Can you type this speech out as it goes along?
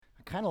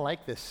kind of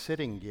like this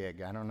sitting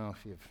gig. I don't know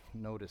if you've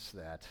noticed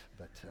that,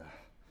 but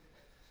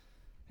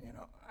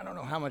I don't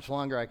know how much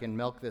longer I can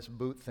milk this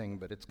boot thing,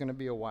 but it's going to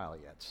be a while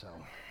yet, so.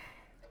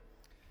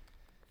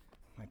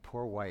 My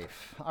poor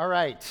wife. All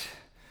right,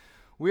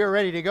 we are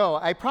ready to go.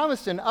 I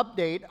promised an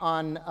update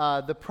on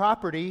the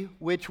property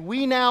which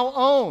we now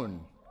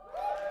own.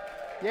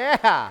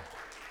 Yeah,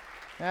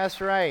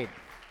 that's right.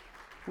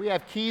 We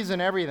have keys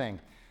and everything.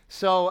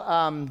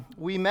 So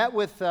we met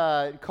with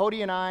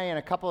Cody and I and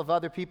a couple of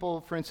other people,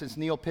 for instance,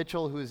 Neil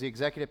Pitchell, who is the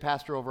executive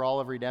pastor over all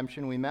of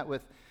Redemption. We met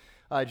with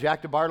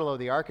Jack DiBartolo,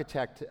 the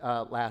architect,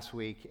 last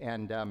week,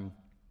 and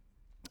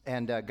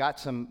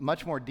got some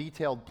much more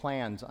detailed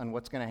plans on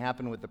what's going to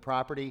happen with the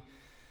property.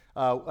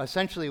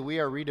 Essentially, we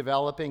are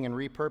redeveloping and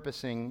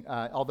repurposing,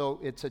 although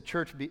it's a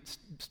church,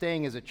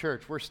 staying as a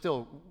church, we're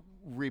still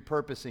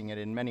repurposing it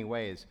in many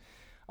ways.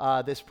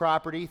 This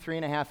property,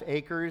 3.5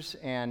 acres,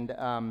 and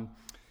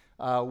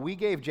we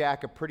gave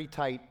Jack a pretty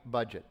tight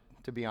budget,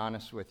 to be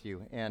honest with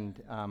you.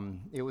 And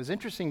it was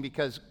interesting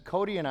because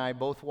Cody and I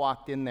both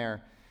walked in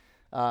there,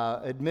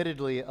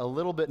 admittedly a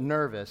little bit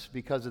nervous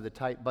because of the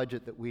tight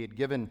budget that we had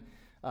given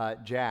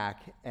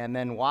Jack, and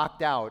then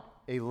walked out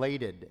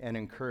elated and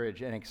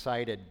encouraged and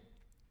excited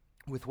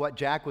with what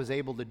Jack was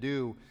able to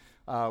do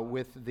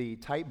with the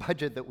tight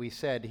budget that we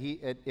said.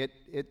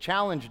 It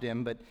challenged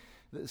him, but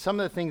some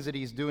of the things that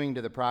he's doing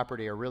to the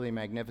property are really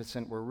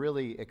magnificent. We're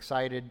really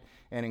excited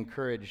and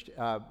encouraged.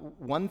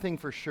 One thing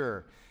for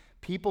sure,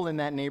 people in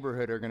that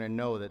neighborhood are going to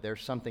know that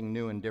there's something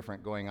new and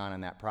different going on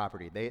in that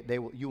property.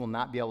 You will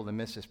not be able to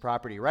miss this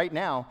property. Right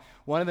now,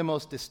 one of the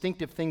most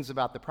distinctive things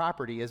about the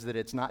property is that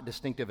it's not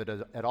distinctive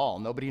at all.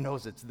 Nobody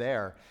knows it's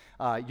there.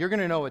 You're going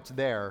to know it's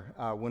there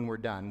when we're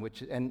done,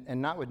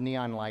 and not with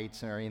neon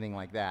lights or anything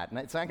like that. And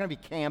it's not going to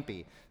be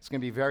campy. It's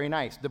going to be very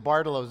nice.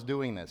 DiBartolo's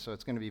doing this, so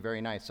it's going to be very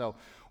nice. So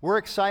we're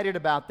excited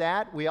about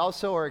that. We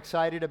also are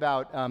excited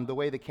about the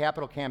way the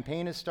capital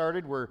campaign has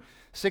started. We're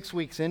 6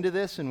 weeks into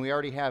this, and we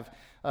already have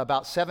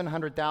about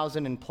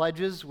 $700,000 in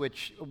pledges,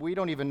 which we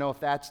don't even know if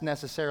that's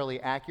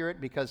necessarily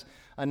accurate because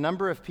a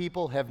number of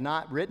people have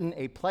not written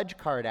a pledge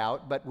card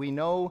out, but we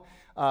know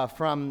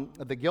from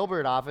the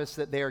Gilbert office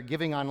that they are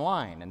giving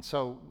online. And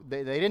so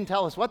they didn't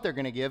tell us what they're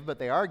going to give, but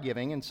they are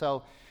giving. And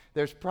so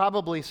there's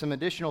probably some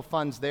additional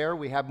funds there.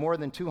 We have more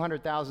than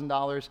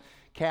 $200,000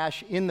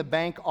 cash in the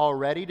bank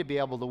already to be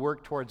able to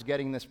work towards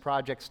getting this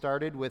project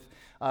started with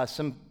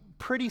some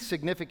pretty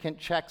significant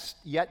checks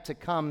yet to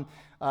come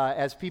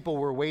as people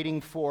were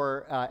waiting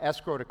for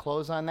escrow to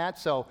close on that.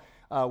 So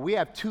we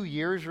have 2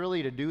 years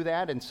really to do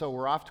that, and so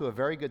we're off to a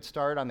very good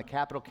start on the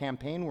capital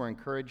campaign. We're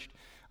encouraged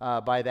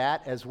by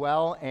that as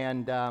well.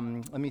 And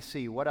let me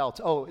see, what else?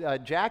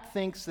 Jack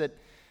thinks that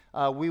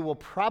we will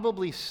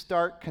probably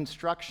start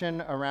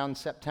construction around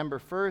September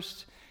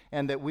 1st,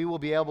 and that we will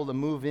be able to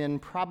move in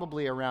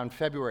probably around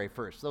February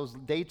 1st. Those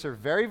dates are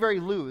very, very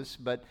loose,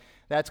 but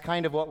that's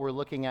kind of what we're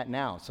looking at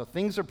now. So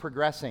things are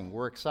progressing.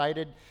 We're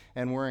excited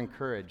and we're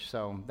encouraged.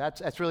 So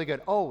that's really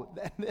good.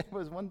 There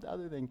was one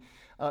other thing.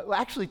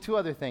 Actually, two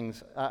other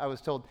things I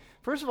was told.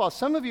 First of all,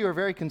 some of you are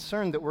very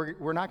concerned that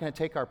we're not going to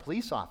take our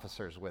police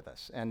officers with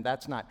us, and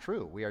that's not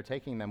true. We are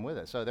taking them with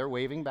us. So they're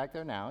waving back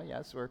there now.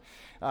 Yes,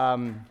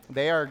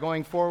 they are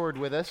going forward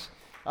with us.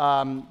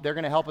 They're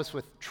going to help us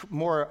with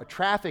more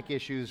traffic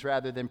issues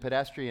rather than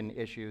pedestrian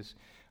issues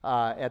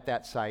at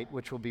that site,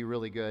 which will be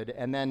really good.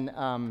 And then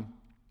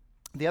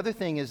the other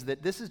thing is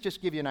that this is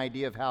just give you an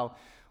idea of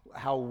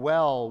how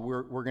well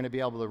we're going to be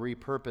able to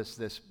repurpose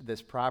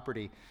this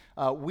property.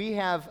 We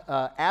have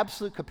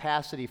absolute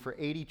capacity for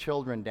 80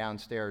 children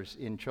downstairs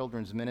in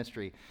children's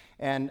ministry,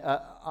 and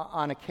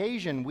on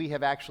occasion we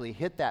have actually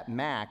hit that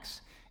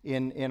max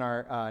in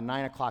our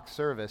 9 o'clock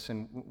service,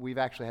 and we've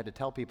actually had to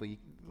tell people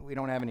we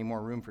don't have any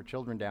more room for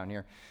children down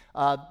here.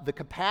 The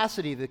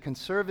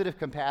conservative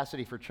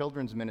capacity for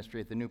children's ministry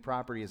at the new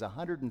property is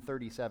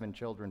 137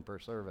 children per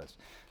service.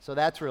 So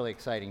that's really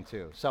exciting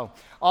too. So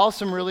all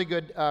some really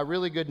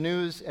good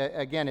news.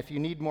 Again, if you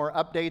need more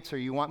updates or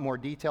you want more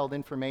detailed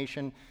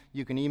information,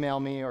 you can email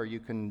me or you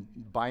can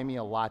buy me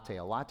a latte.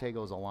 A latte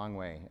goes a long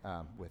way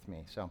with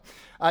me. So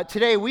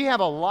today we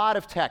have a lot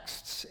of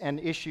texts and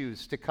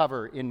issues to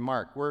cover in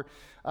Mark.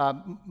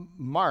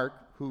 Mark,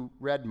 who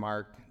read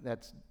Mark,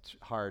 that's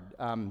hard.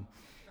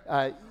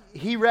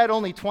 He read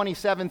only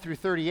 27 through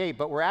 38,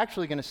 but we're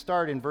actually going to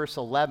start in verse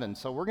 11.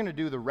 So we're going to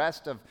do the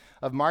rest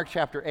of Mark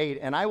chapter 8.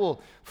 And I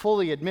will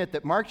fully admit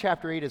that Mark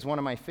chapter 8 is one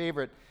of my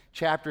favorite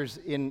chapters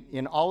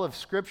in all of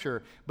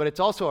Scripture, but it's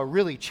also a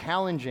really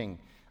challenging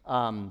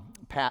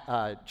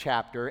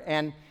chapter.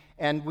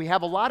 And we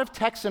have a lot of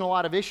texts and a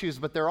lot of issues,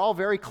 but they're all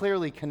very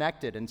clearly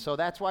connected. And so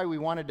that's why we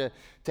wanted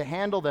to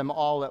handle them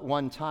all at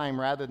one time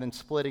rather than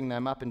splitting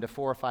them up into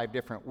 4 or 5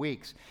 different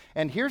weeks.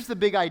 And here's the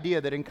big idea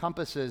that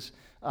encompasses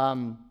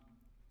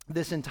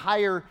this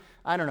entire,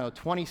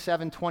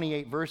 27,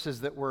 28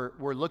 verses that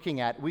we're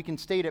looking at. We can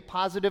state it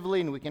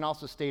positively and we can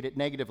also state it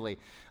negatively.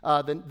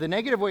 The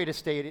negative way to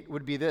state it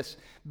would be this: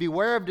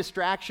 beware of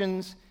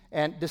distractions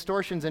and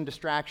distortions and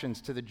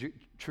distractions to the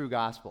true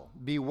gospel.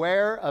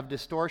 Beware of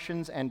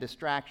distortions and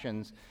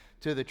distractions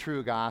to the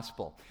true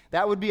gospel.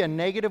 That would be a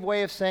negative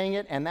way of saying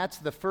it, and that's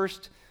the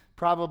first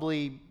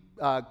probably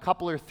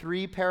couple or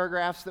three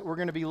paragraphs that we're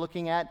going to be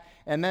looking at.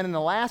 And then in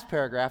the last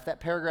paragraph, that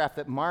paragraph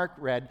that Mark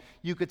read,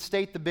 you could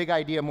state the big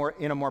idea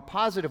in a more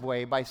positive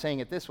way by saying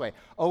it this way: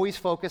 always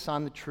focus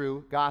on the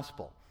true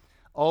gospel.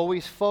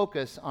 Always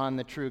focus on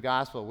the true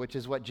gospel, which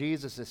is what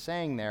Jesus is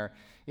saying there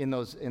in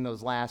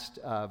those last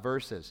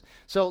verses.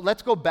 So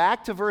let's go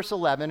back to verse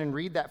 11 and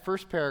read that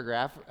first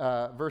paragraph,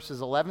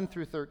 verses 11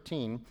 through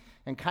 13,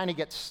 and kind of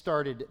get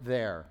started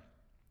there.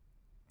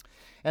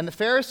 And the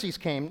Pharisees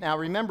came. Now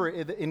remember,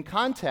 in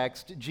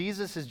context,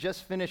 Jesus has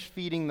just finished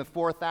feeding the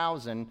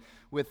 4,000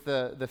 with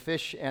the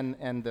fish and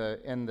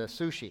the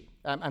sushi.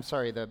 I'm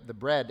sorry, the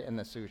bread and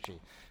the sushi.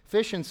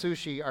 Fish and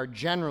sushi are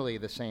generally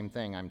the same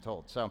thing, I'm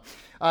told. So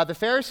the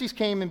Pharisees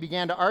came and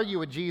began to argue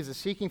with Jesus,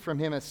 seeking from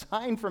him a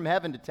sign from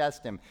heaven to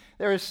test him.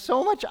 There is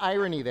so much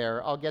irony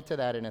there. I'll get to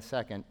that in a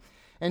second.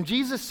 And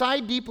Jesus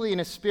sighed deeply in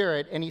his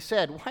spirit, and he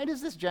said, "Why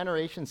does this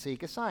generation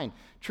seek a sign?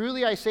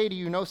 Truly I say to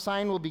you, no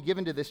sign will be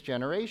given to this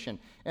generation."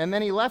 And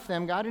then he left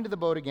them, got into the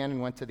boat again,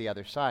 and went to the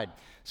other side.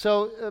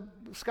 So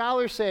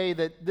scholars say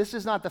that this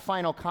is not the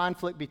final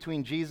conflict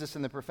between Jesus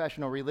and the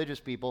professional religious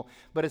people,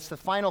 but it's the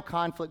final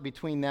conflict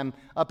between them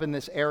up in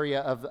this area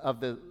of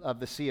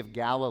the Sea of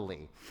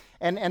Galilee.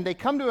 And they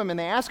come to him and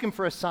they ask him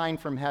for a sign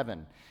from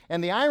heaven.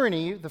 And the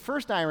irony, the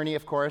first irony,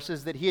 of course,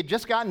 is that he had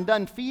just gotten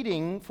done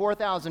feeding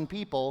 4,000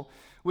 people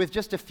with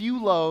just a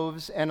few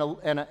loaves and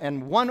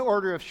one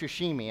order of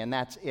sashimi, and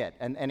that's it.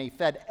 And he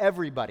fed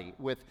everybody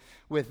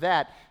with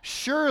that.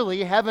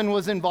 Surely heaven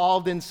was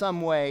involved in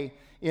some way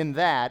in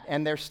that,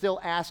 and they're still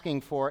asking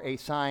for a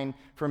sign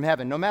from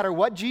heaven. No matter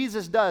what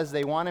Jesus does,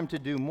 they want him to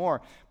do more.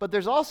 But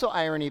there's also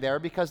irony there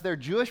because they're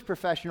Jewish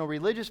professional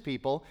religious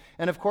people,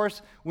 and of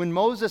course, when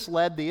Moses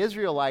led the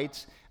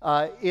Israelites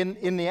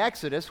in the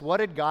Exodus, what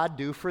did God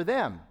do for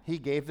them? He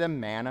gave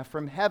them manna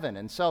from heaven.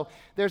 And so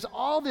there's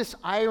all this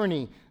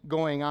irony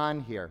going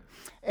on here.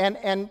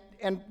 And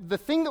the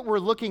thing that we're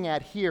looking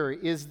at here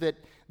is that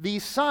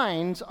these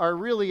signs are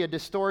really a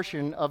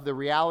distortion of the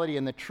reality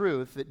and the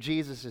truth that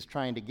Jesus is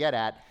trying to get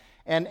at.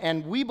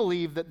 And we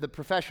believe that the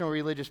professional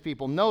religious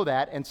people know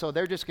that, and so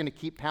they're just going to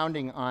keep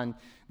pounding on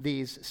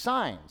these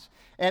signs.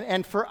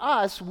 And for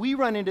us, we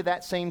run into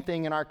that same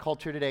thing in our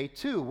culture today,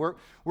 too.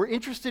 We're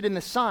interested in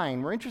the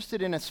sign. We're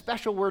interested in a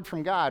special word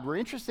from God. We're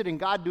interested in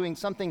God doing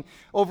something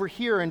over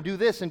here and do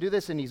this and do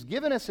this. And he's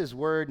given us his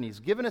word, and he's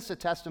given us a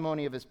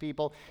testimony of his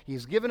people.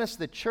 He's given us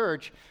the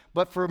church.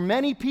 But for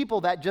many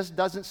people, that just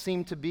doesn't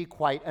seem to be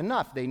quite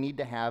enough. They need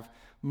to have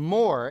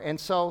more. And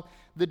so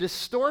the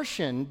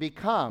distortion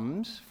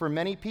becomes, for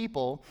many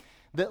people,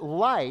 that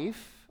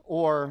life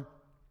or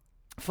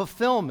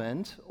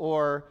fulfillment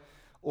or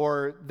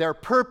their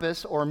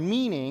purpose or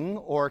meaning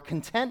or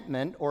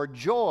contentment or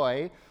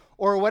joy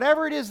or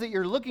whatever it is that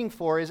you're looking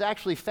for is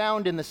actually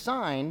found in the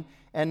sign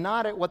and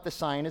not at what the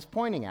sign is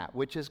pointing at,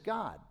 which is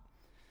God.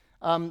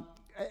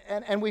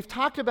 And we've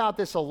talked about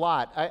this a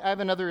lot. I have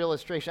another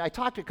illustration. I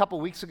talked a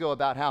couple weeks ago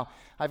about how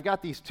I've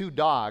got these two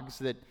dogs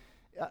that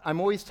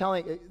I'm always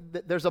telling,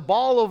 there's a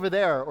ball over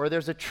there or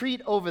there's a treat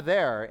over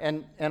there,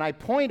 and I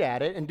point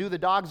at it, and do the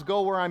dogs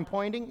go where I'm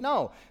pointing?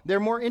 No.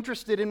 They're more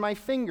interested in my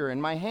finger and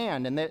my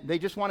hand, and they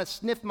just want to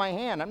sniff my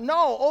hand.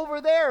 No,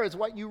 over there is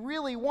what you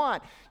really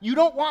want. You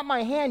don't want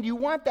my hand, you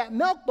want that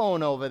milk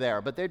bone over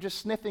there, but they're just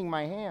sniffing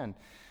my hand.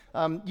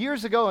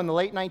 Years ago in the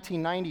late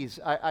 1990s,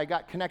 I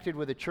got connected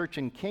with a church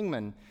in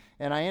Kingman,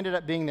 and I ended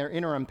up being their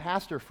interim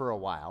pastor for a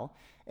while.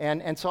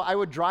 And so I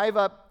would drive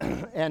up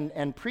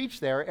and preach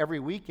there every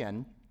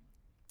weekend.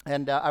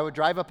 And I would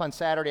drive up on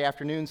Saturday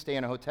afternoon, stay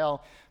in a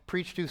hotel,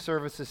 preach 2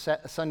 services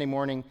Sunday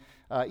morning,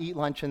 eat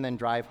lunch, and then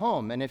drive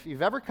home. And if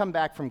you've ever come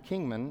back from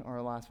Kingman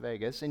or Las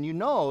Vegas, and you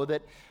know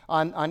that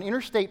on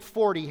Interstate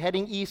 40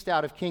 heading east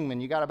out of Kingman,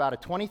 you got about a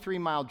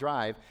 23-mile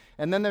drive,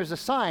 and then there's a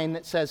sign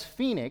that says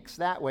Phoenix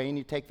that way, and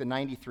you take the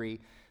 93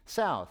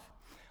 south.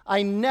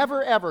 I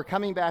never, ever,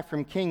 coming back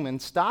from Kingman,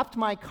 stopped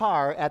my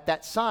car at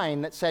that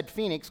sign that said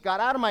Phoenix, got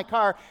out of my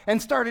car, and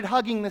started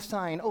hugging the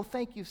sign. Oh,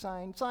 thank you,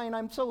 sign. Sign,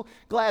 I'm so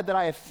glad that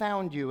I have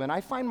found you, and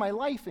I find my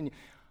life in you.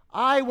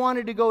 I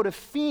wanted to go to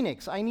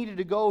Phoenix. I needed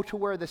to go to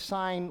where the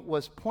sign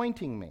was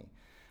pointing me.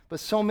 But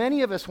so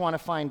many of us want to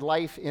find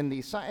life in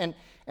these signs,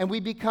 and we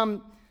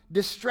become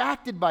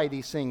distracted by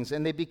these things,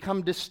 and they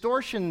become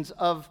distortions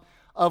of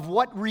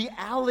what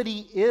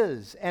reality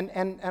is.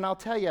 And I'll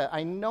tell you,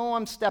 I know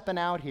I'm stepping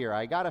out here.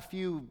 I got a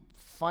few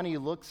funny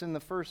looks in the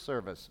first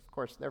service. Of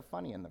course, they're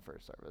funny in the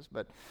first service,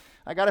 but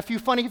I got a few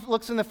funny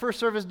looks in the first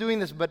service doing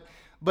this, but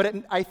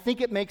I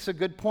think it makes a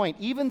good point.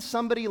 Even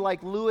somebody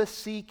like Louis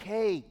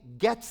C.K.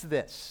 gets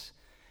this.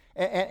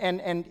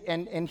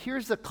 And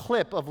here's the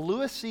clip of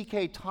Louis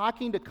C.K.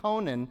 talking to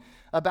Conan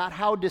about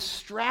how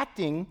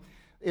distracting.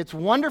 It's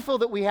wonderful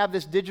that we have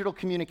this digital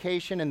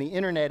communication and the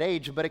internet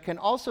age, but it can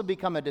also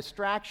become a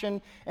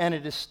distraction and a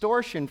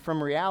distortion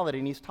from reality.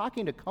 And he's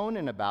talking to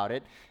Conan about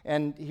it.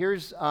 And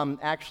here's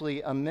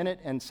actually 1 minute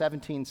and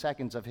 17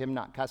 seconds of him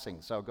not cussing.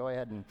 So go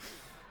ahead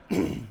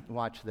and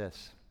watch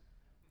this.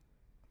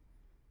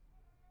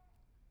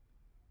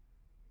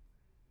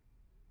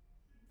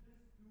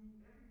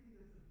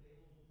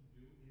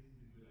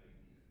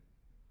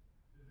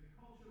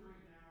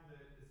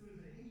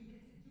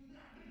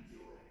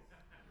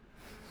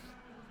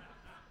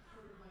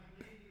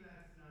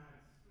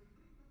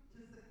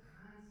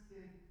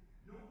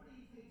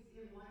 Nobody takes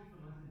in life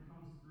unless it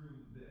comes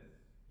through this.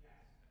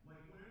 Yes.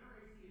 Like whenever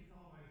I see a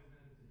televised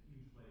event that's a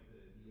huge, like the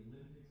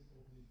Olympics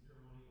opening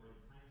ceremony or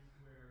the Times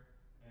Square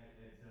at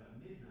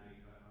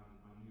midnight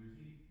on New Year's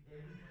Eve,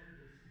 everybody,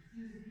 there's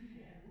sees of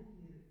people all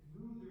looking at it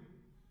through their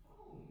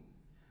phone.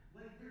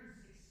 Like there's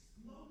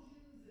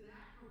explosions and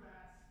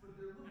acrobats, but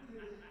they're looking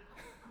at it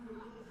through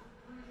a little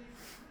 3-inch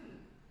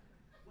screen.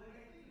 Like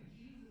I think if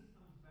Jesus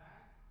comes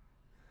back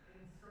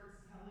and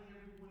starts telling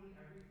everybody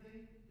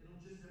everything,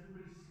 it'll just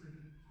everybody's just gonna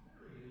be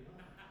twittering. It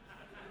won't.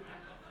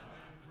 I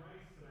am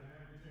Christ and I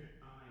have everything.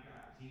 Oh my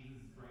God,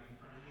 Jesus is right in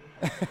front of you.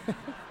 This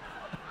is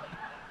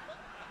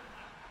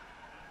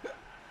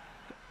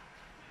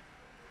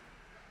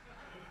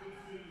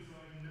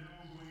I'm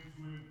now going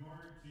to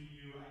impart to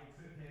you. I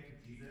took care of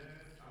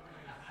Jesus. Oh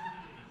my God,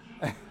 Jesus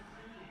is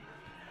drinking.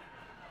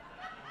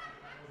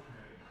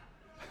 Okay.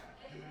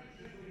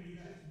 Can you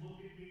just look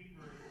at me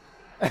first?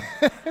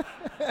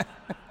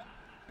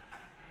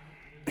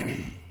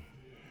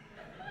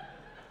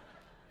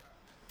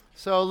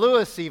 So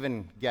Lewis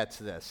even gets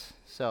this.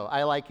 So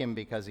I like him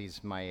because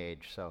he's my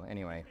age. So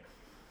anyway.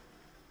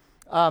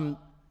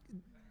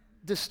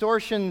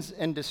 Distortions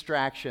and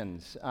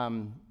distractions.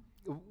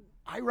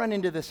 I run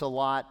into this a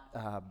lot.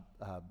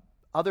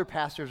 Other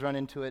pastors run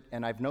into it,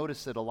 and I've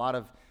noticed that a lot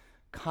of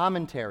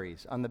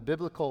commentaries on the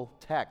biblical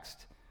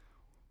text,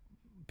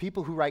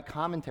 people who write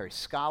commentaries,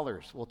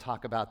 scholars will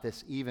talk about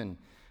this even.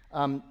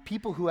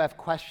 People who have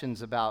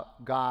questions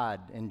about God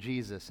and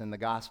Jesus and the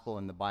gospel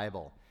and the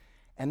Bible.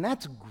 And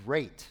that's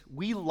great.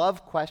 We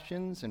love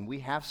questions, and we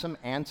have some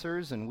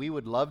answers, and we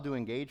would love to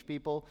engage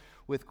people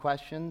with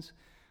questions.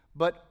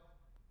 But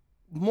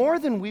more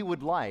than we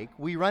would like,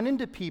 we run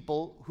into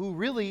people who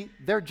really,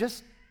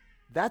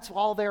 that's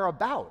all they're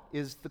about,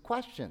 is the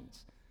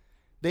questions.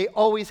 They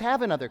always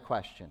have another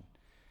question.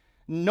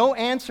 No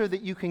answer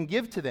that you can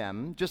give to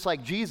them, just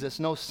like Jesus,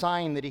 no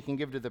sign that he can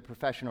give to the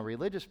professional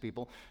religious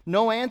people,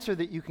 no answer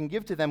that you can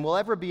give to them will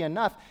ever be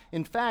enough.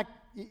 In fact,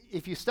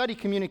 if you study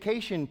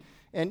communication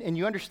and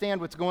you understand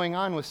what's going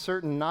on with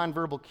certain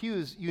nonverbal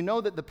cues, you know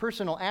that the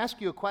person will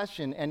ask you a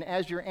question, and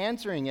as you're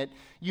answering it,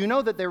 you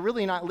know that they're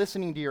really not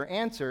listening to your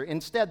answer.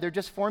 Instead, they're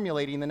just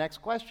formulating the next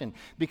question,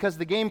 because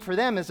the game for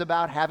them is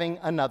about having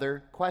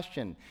another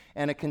question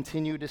and a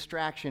continued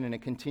distraction and a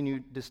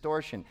continued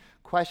distortion,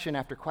 question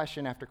after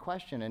question after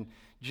question. And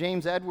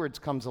James Edwards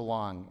comes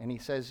along, and he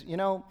says,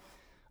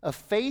 a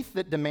faith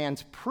that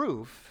demands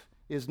proof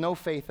is no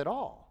faith at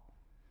all.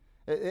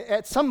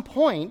 At some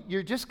point,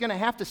 you're just going to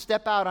have to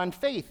step out on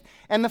faith.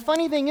 And the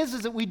funny thing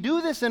is that we do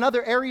this in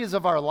other areas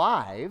of our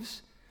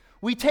lives.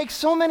 We take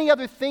so many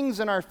other things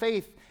in our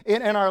faith,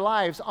 in our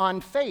lives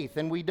on faith,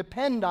 and we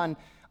depend on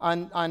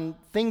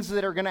things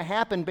that are going to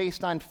happen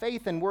based on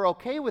faith, and we're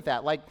okay with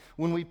that. Like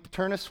when we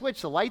turn a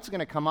switch, the light's going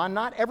to come on.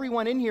 Not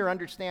everyone in here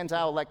understands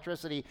how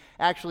electricity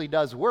actually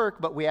does work,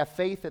 but we have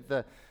faith that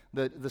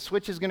the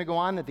switch is going to go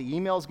on, that the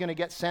email is going to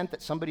get sent, that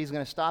somebody's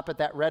going to stop at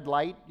that red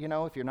light,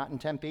 if you're not in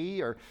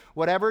Tempe or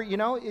whatever.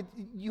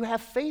 You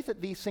have faith that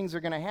these things are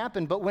going to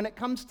happen. But when it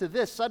comes to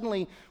this,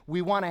 suddenly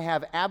we want to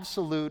have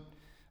absolute,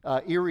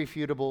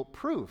 irrefutable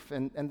proof.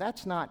 And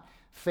that's not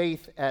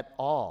faith at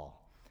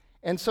all.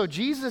 And so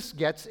Jesus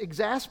gets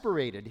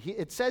exasperated.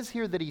 It says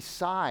here that he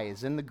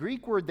sighs. And the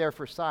Greek word there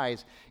for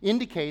sighs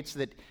indicates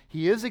that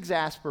he is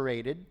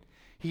exasperated.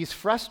 He's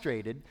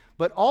frustrated,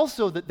 but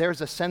also that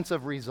there's a sense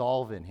of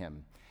resolve in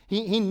him.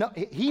 He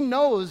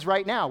knows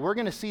right now, we're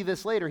going to see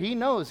this later, he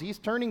knows he's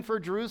turning for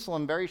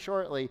Jerusalem very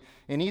shortly,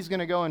 and he's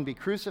going to go and be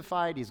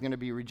crucified, he's going to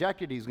be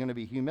rejected, he's going to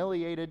be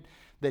humiliated,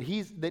 that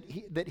he's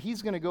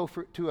going to go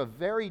to a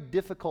very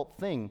difficult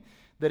thing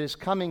that is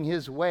coming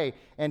his way,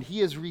 and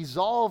he is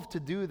resolved to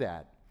do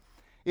that.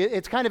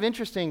 It's kind of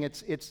interesting.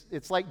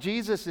 It's like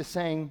Jesus is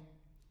saying,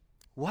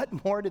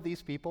 what more do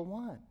these people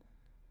want?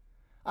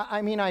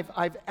 I mean,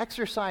 I've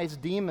exorcised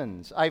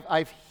demons.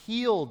 I've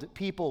healed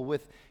people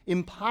with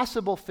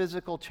impossible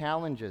physical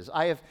challenges.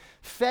 I have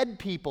fed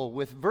people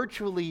with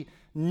virtually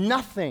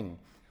nothing.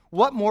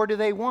 What more do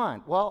they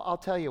want? Well, I'll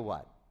tell you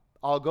what.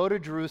 I'll go to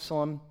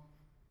Jerusalem.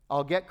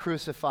 I'll get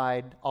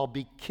crucified. I'll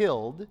be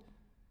killed.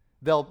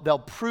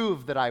 They'll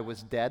prove that I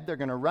was dead. They're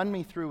going to run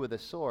me through with a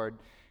sword.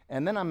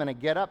 And then I'm going to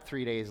get up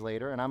 3 days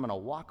later, and I'm going to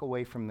walk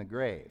away from the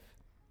grave.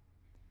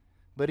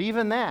 But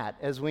even that,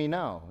 as we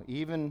know,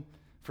 even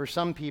for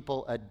some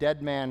people, a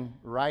dead man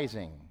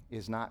rising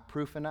is not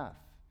proof enough,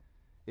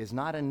 is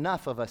not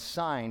enough of a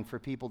sign for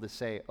people to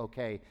say,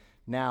 okay,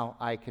 now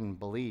I can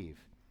believe.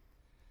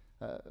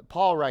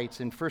 Paul writes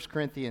in 1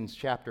 Corinthians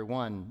chapter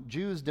 1,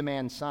 Jews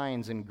demand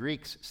signs and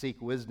Greeks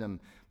seek wisdom,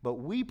 but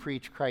we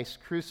preach Christ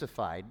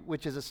crucified,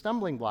 which is a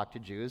stumbling block to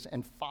Jews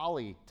and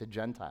folly to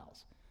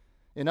Gentiles.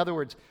 In other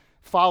words,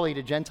 folly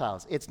to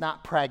Gentiles. It's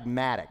not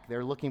pragmatic.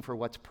 They're looking for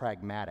what's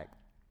pragmatic.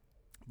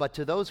 But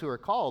to those who are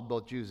called,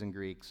 both Jews and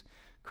Greeks,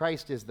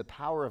 Christ is the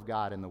power of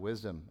God and the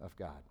wisdom of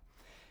God.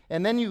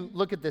 And then you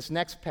look at this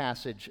next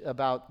passage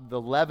about the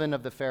leaven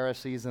of the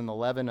Pharisees and the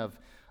leaven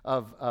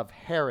of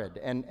Herod.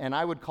 And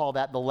I would call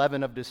that the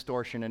leaven of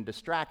distortion and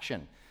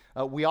distraction.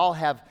 We all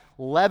have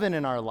leaven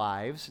in our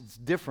lives. It's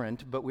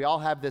different, but we all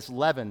have this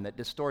leaven that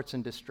distorts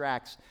and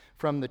distracts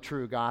from the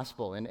true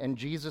gospel. And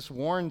Jesus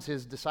warns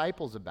his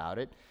disciples about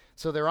it.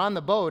 So they're on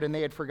the boat, and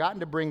they had forgotten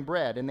to bring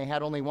bread, and they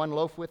had only one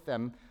loaf with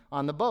them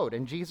on the boat.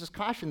 And Jesus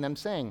cautioned them,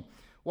 saying,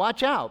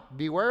 "Watch out,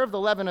 beware of the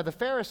leaven of the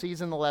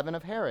Pharisees and the leaven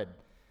of Herod."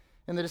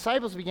 And the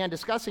disciples began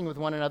discussing with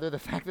one another the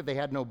fact that they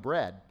had no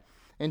bread.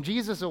 And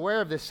Jesus, aware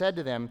of this, said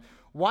to them,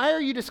 "Why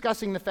are you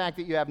discussing the fact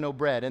that you have no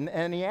bread?"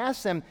 And he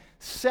asked them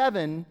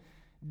 7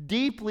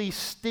 deeply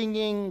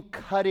stinging,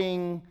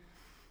 cutting,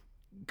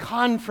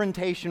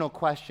 confrontational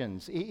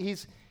questions.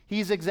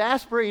 He's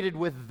exasperated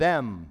with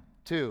them,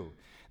 too.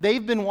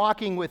 They've been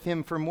walking with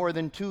him for more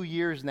than 2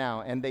 years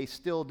now, and they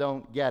still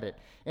don't get it.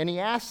 And he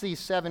asks these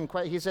 7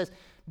 questions. He says,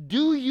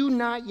 "Do you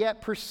not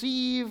yet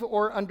perceive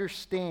or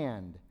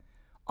understand?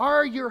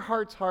 Are your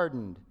hearts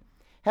hardened?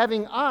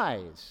 Having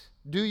eyes,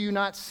 do you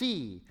not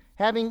see?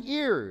 Having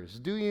ears,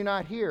 do you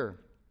not hear?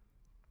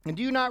 And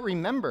do you not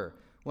remember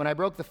when I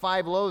broke the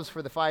 5 loaves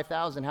for the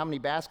 5,000, how many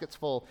baskets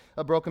full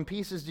of broken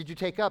pieces did you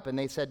take up?" And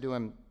they said to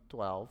him,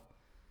 12.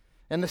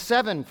 "And the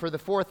 7 for the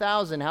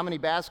 4,000, how many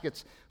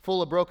baskets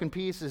full of broken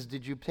pieces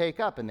did you take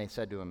up?" And they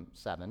said to him,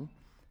 7.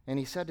 And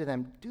he said to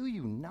them, "Do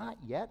you not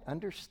yet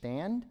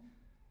understand?"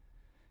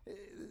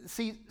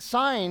 See,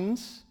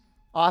 signs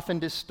often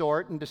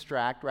distort and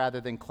distract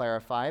rather than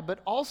clarify, but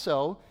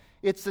also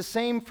it's the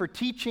same for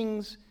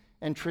teachings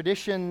and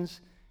traditions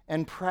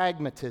and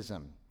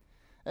pragmatism.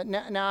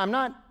 Now I'm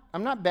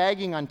not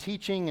bagging on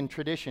teaching and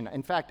tradition.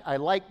 In fact, I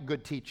like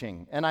good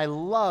teaching, and I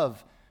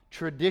love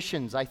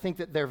traditions. I think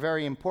that they're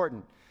very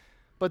important.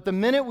 But the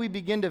minute we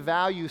begin to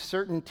value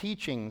certain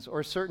teachings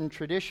or certain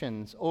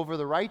traditions over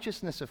the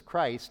righteousness of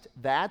Christ,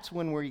 that's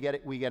when we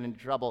get into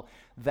trouble.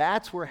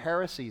 That's where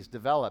heresies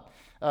develop.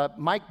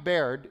 Mike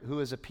Baird, who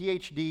is a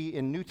PhD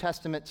in New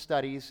Testament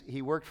studies,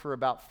 he worked for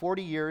about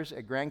 40 years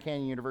at Grand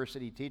Canyon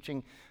University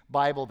teaching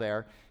Bible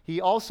there.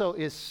 He also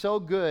is so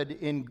good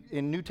in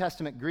New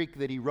Testament Greek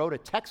that he wrote a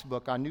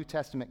textbook on New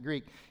Testament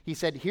Greek. He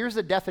said, here's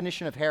a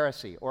definition of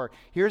heresy, or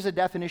here's a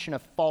definition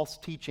of false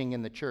teaching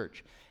in the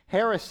church.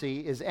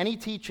 Heresy is any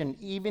teaching,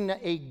 even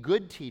a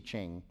good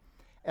teaching,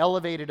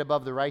 elevated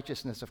above the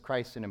righteousness of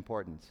Christ in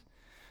importance.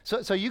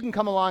 So you can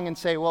come along and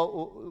say,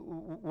 well,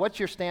 what's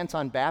your stance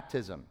on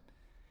baptism?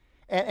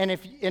 And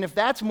if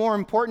that's more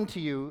important to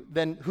you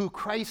than who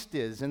Christ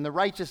is and the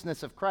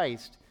righteousness of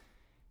Christ,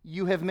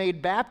 you have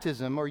made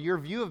baptism, or your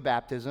view of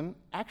baptism,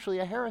 actually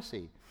a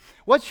heresy.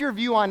 What's your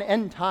view on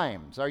end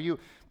times? Are you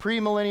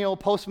premillennial,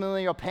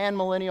 postmillennial,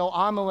 panmillennial,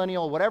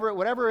 amillennial,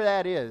 whatever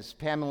that is?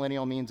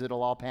 Panmillennial means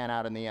it'll all pan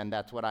out in the end.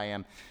 That's what I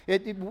am.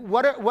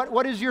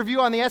 What is your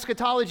view on the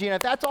eschatology? And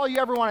if that's all you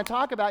ever want to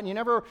talk about, and you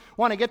never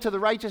want to get to the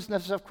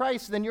righteousness of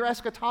Christ, then your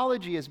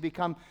eschatology has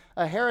become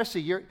a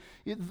heresy. Your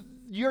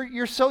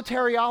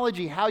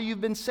soteriology, how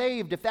you've been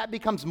saved, if that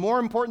becomes more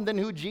important than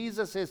who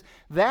Jesus is,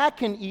 that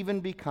can even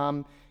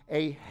become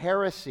a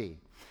heresy.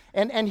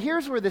 And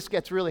here's where this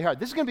gets really hard.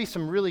 This is going to be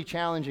some really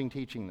challenging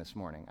teaching this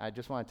morning, I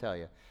just want to tell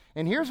you.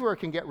 And here's where it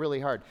can get really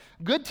hard.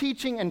 Good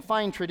teaching and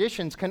fine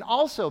traditions can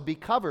also be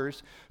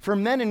covers for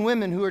men and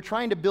women who are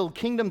trying to build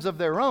kingdoms of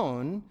their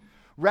own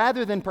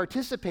rather than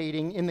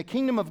participating in the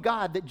kingdom of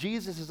God that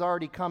Jesus has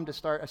already come to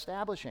start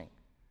establishing.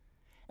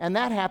 And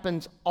that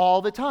happens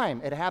all the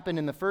time. It happened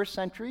in the 1st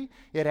century,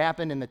 it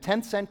happened in the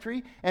 10th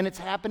century, and it's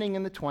happening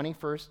in the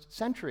 21st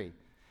century.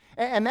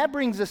 And that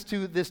brings us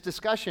to this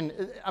discussion.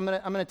 I'm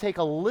going to take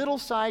a little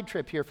side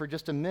trip here for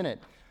just a minute,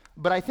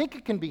 but I think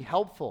it can be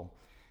helpful.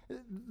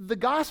 The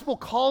gospel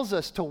calls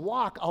us to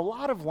walk a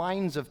lot of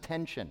lines of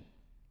tension,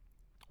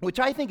 which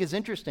I think is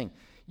interesting.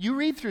 You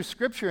read through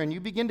Scripture and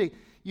you begin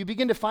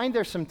to find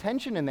there's some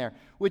tension in there,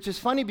 which is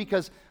funny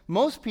because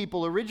most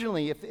people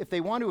originally, if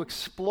they want to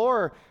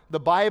explore the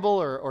Bible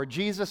or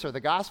Jesus or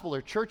the gospel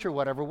or church or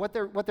whatever, what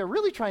they're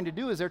really trying to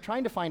do is they're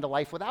trying to find a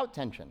life without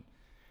tension.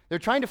 They're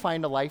trying to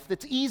find a life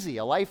that's easy,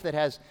 a life that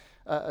has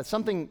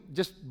something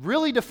just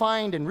really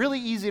defined and really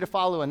easy to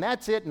follow, and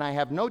that's it, and I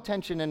have no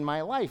tension in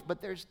my life.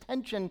 But there's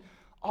tension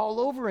all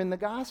over in the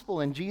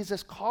gospel, and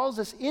Jesus calls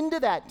us into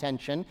that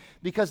tension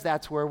because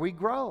that's where we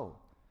grow.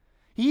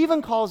 He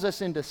even calls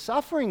us into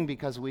suffering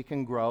because we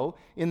can grow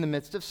in the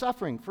midst of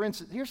suffering. For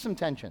instance, here's some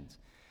tensions.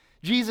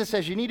 Jesus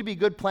says you need to be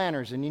good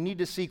planners and you need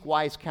to seek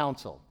wise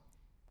counsel,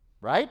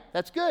 right?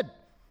 That's good.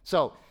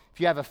 So if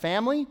you have a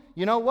family,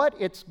 you know what?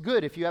 It's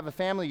good. If you have a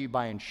family, you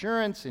buy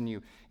insurance and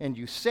you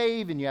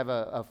save and you have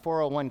a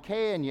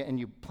 401k and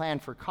you plan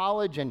for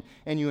college and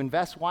you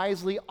invest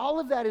wisely. All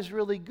of that is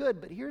really good.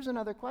 But here's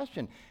another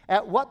question.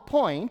 At what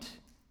point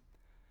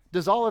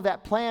does all of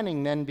that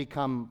planning then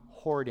become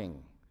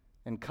hoarding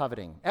and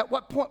coveting? At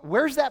what point?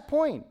 Where's that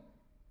point?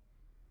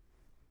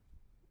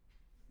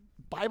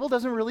 Bible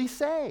doesn't really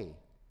say.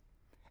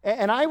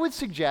 And I would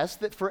suggest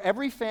that for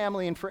every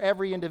family and for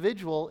every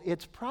individual,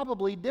 it's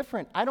probably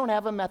different. I don't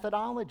have a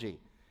methodology.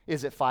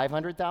 Is it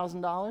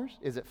 $500,000?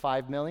 Is it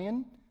 $5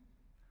 million?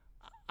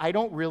 I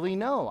don't really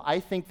know. I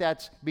think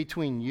that's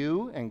between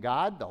you and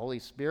God, the Holy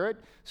Spirit,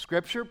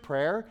 Scripture,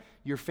 prayer.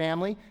 your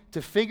family,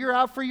 to figure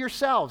out for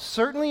yourselves,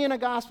 certainly in a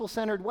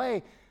gospel-centered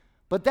way.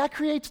 But that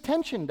creates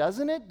tension,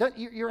 doesn't it?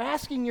 You're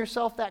asking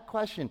yourself that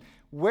question.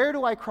 Where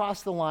do I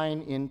cross the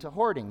line into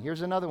hoarding?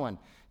 Here's another one.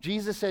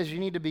 Jesus says you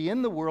need to be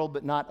in the world,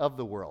 but not of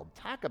the world.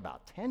 Talk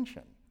about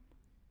tension,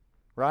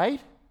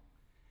 right?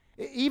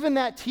 Even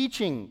that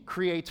teaching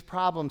creates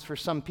problems for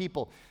some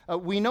people.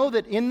 We know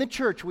that in the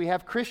church we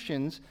have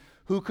Christians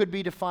who could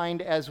be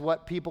defined as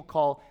what people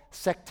call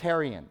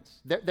sectarians.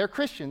 They're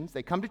Christians,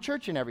 they come to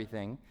church and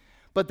everything,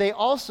 but they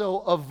also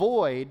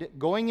avoid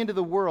going into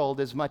the world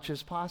as much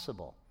as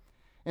possible.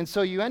 And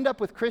so you end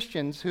up with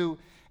Christians who,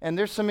 and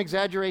there's some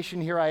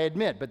exaggeration here, I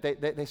admit, but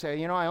they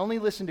say, I only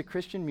listen to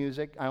Christian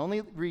music, I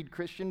only read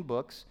Christian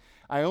books,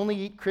 I only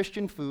eat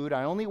Christian food,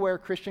 I only wear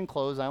Christian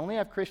clothes, I only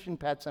have Christian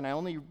pets, and I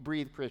only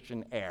breathe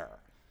Christian air.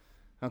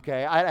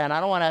 Okay? And I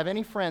don't want to have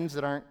any friends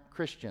that aren't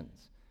Christians.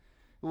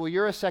 Well,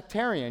 you're a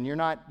sectarian, you're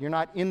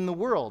not in the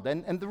world.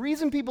 And the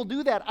reason people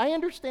do that, I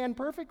understand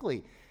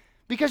perfectly.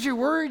 Because you're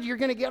worried you're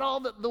going to get all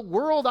the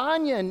world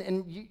on you,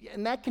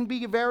 and that can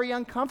be very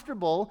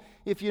uncomfortable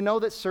if you know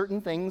that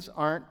certain things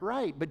aren't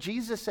right. But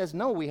Jesus says,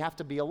 no, we have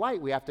to be a light.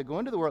 We have to go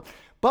into the world.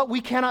 But we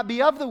cannot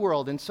be of the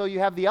world. And so you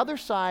have the other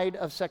side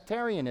of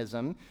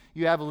sectarianism.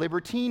 You have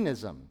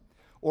libertinism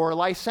or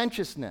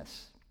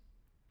licentiousness.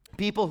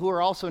 People who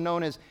are also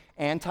known as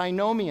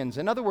antinomians.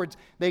 In other words,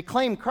 they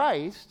claim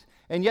Christ,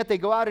 and yet they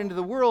go out into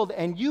the world,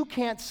 and you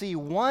can't see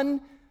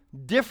one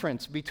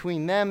difference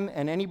between them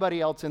and anybody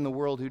else in the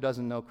world who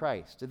doesn't know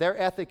Christ. Their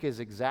ethic is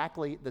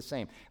exactly the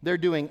same. They're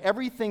doing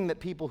everything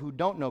that people who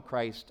don't know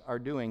Christ are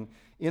doing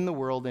in the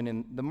world and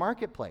in the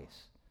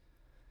marketplace.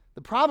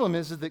 The problem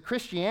is that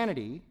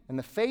Christianity and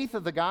the faith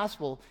of the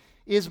gospel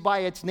is by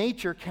its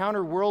nature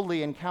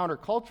counterworldly and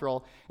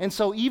countercultural, and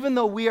so even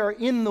though we are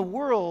in the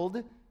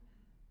world,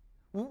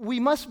 we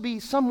must be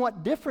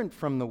somewhat different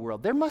from the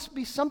world. There must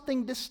be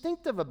something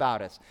distinctive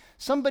about us.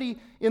 Somebody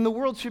in the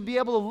world should be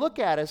able to look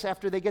at us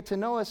after they get to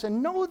know us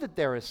and know that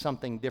there is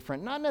something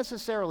different. Not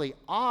necessarily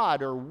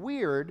odd or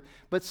weird,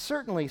 but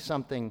certainly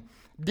something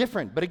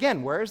different. But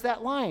again, where is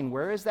that line?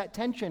 Where is that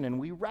tension? And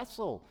we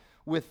wrestle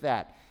with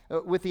that.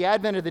 With the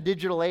advent of the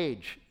digital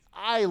age,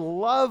 I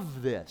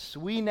love this.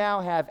 We now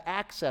have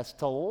access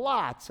to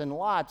lots and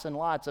lots and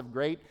lots of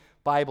great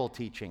Bible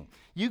teaching.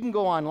 You can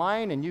go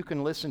online and you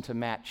can listen to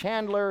Matt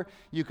Chandler.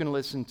 You can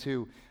listen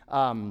to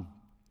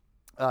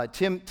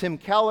Tim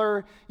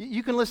Keller.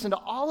 You can listen to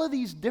all of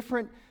these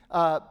different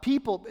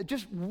people,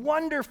 just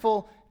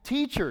wonderful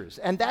teachers.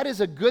 And that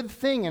is a good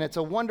thing and it's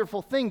a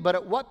wonderful thing. But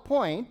at what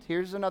point,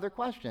 here's another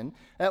question,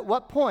 at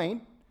what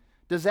point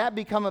does that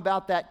become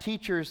about that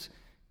teacher's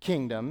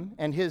kingdom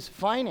and his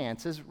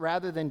finances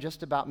rather than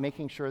just about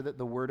making sure that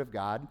the Word of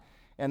God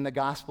and the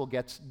gospel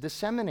gets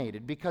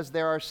disseminated? Because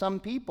there are some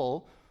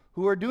people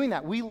who are doing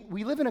that. We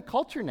live in a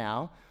culture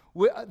now,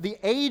 the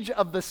age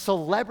of the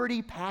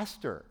celebrity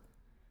pastor.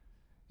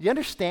 Do you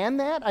understand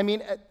that? I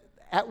mean,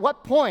 at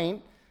what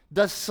point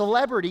does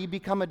celebrity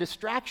become a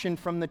distraction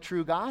from the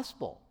true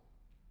gospel?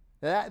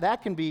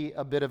 That can be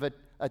a bit of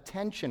a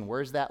tension.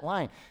 Where's that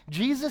line?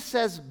 Jesus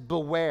says,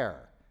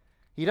 beware.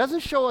 He doesn't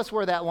show us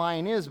where that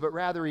line is, but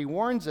rather he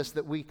warns us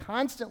that we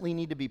constantly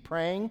need to be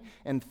praying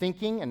and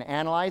thinking and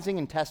analyzing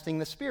and testing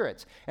the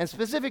spirits. And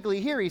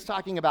specifically here, he's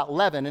talking about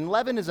leaven, and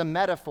leaven is a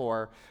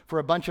metaphor for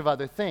a bunch of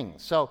other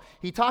things. So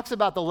he talks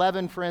about the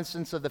leaven, for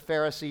instance, of the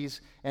Pharisees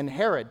and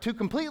Herod, two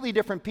completely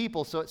different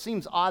people, so it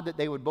seems odd that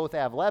they would both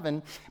have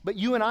leaven, but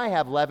you and I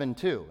have leaven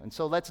too, and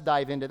so let's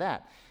dive into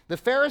that. The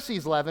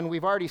Pharisees' leaven,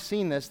 we've already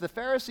seen this, the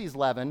Pharisees'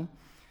 leaven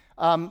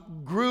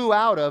grew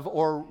out of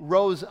or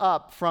rose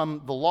up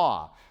from the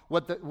law.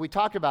 We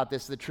talked about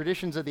this, the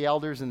traditions of the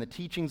elders and the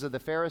teachings of the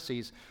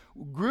Pharisees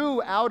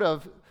grew out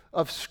of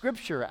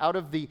Scripture, out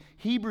of the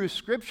Hebrew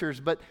Scriptures,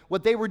 but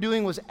what they were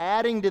doing was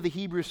adding to the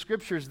Hebrew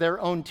Scriptures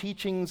their own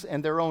teachings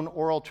and their own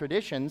oral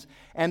traditions,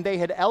 and they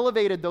had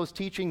elevated those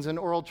teachings and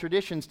oral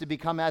traditions to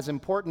become as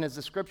important as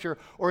the Scripture,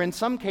 or in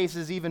some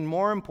cases even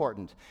more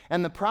important.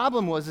 And the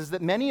problem was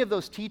that many of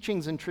those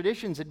teachings and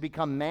traditions had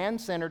become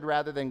man-centered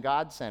rather than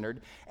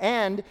God-centered,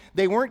 and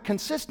they weren't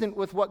consistent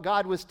with what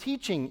God was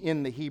teaching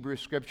in the Hebrew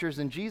Scriptures,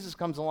 and Jesus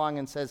comes along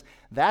and says,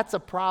 that's a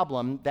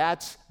problem,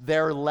 that's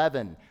their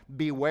leaven.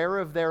 Beware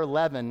of their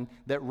leaven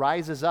that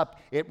rises up.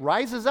 It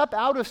rises up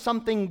out of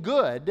something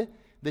good,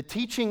 the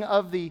teaching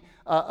of the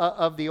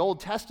Old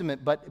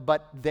Testament,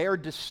 but they're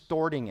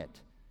distorting it,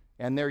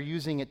 and they're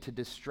using it to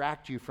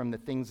distract you from the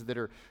things that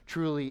are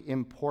truly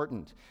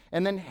important.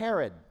 And then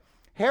Herod.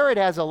 Herod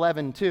has a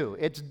leaven too.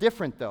 It's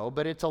different though,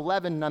 but it's a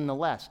leaven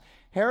nonetheless.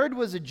 Herod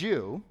was a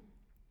Jew,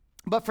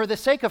 but for the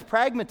sake of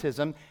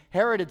pragmatism,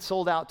 Herod had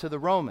sold out to the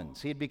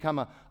Romans. He had become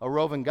a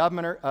Roman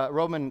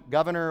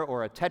governor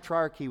or a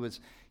tetrarch. He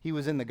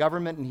was in the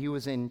government and he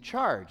was in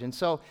charge. And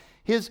so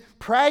his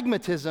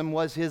pragmatism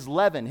was his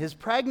leaven. His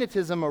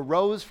pragmatism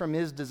arose from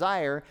his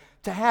desire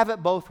to have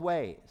it both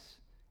ways,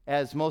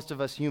 as most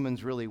of us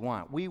humans really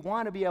want. We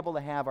want to be able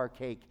to have our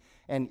cake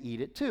and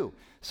eat it too.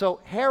 So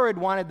Herod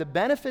wanted the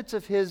benefits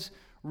of his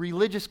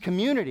religious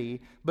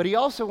community, but he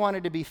also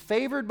wanted to be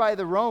favored by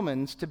the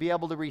Romans to be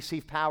able to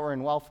receive power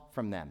and wealth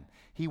from them.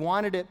 He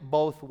wanted it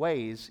both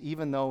ways,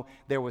 even though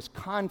there was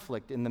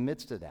conflict in the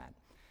midst of that.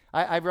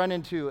 I've run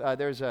into,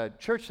 there's a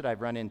church that I've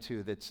run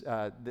into that's,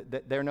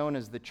 they're known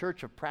as the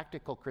Church of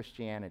Practical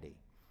Christianity.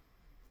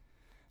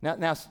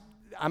 Now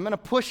I'm going to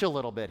push a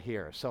little bit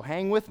here, so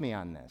hang with me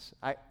on this.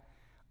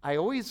 I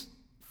always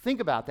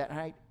think about that,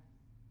 and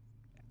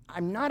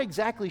I'm not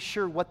exactly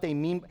sure what they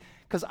mean,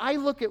 because I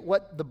look at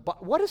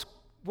what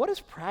is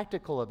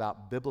practical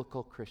about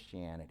biblical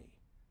Christianity?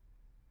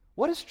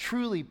 What is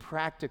truly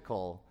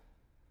practical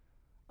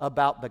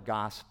about the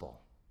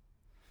gospel?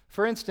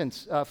 For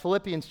instance,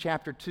 Philippians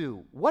chapter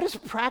 2, what is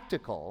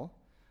practical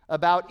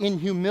about in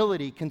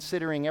humility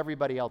considering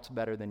everybody else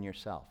better than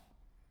yourself?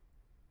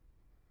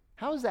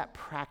 How is that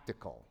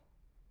practical?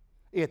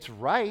 It's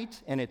right,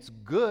 and it's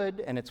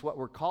good, and it's what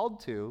we're called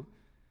to,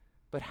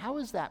 but how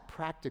is that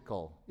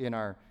practical in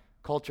our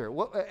culture?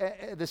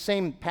 The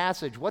same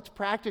passage, what's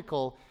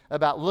practical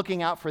about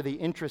looking out for the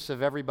interests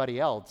of everybody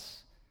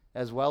else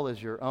as well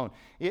as your own?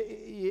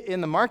 In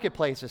the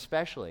marketplace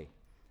especially,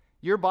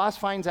 your boss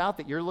finds out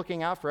that you're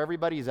looking out for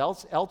everybody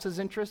else's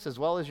interests as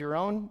well as your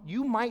own,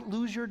 you might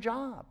lose your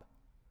job.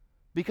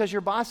 Because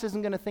your boss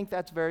isn't going to think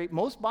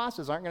most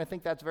bosses aren't going to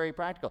think that's very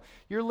practical.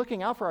 You're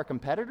looking out for our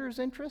competitors'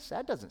 interests?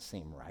 That doesn't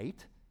seem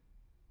right.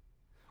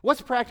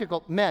 What's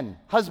practical? Men,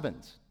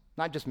 husbands,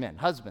 not just men,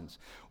 husbands.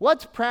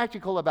 What's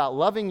practical about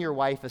loving your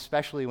wife,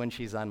 especially when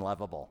she's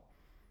unlovable?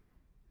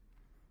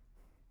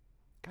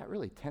 Got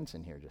really tense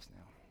in here just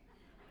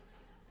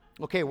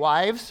now. Okay,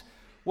 wives,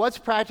 what's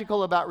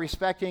practical about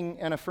respecting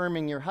and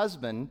affirming your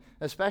husband,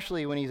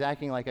 especially when he's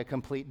acting like a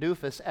complete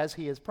doofus, as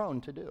he is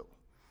prone to do?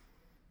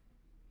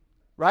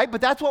 Right?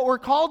 But that's what we're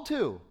called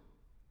to.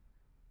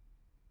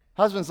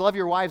 Husbands, love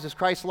your wives as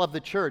Christ loved the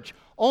church,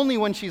 only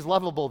when she's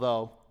lovable,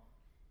 though.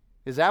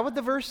 Is that what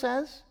the verse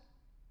says?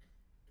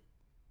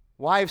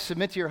 Wives,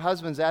 submit to your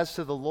husbands as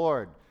to the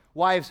Lord.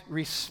 Wives,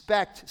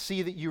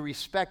 see that you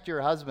respect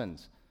your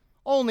husbands,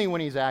 only when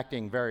he's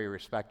acting very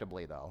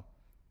respectably, though.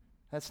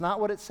 That's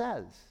not what it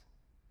says.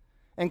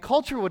 And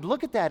culture would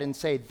look at that and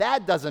say,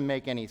 that doesn't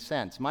make any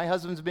sense. My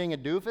husband's being a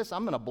doofus,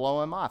 I'm going to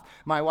blow him off.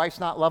 My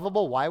wife's not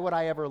lovable, why would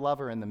I ever love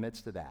her in the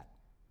midst of that?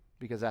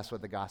 Because that's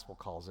what the gospel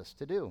calls us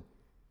to do.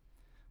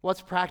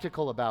 What's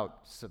practical about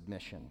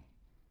submission?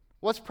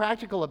 What's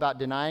practical about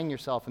denying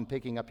yourself and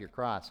picking up your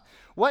cross?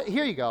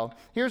 Here you go.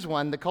 Here's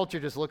one the culture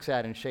just looks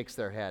at and shakes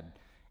their head.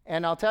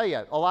 And I'll tell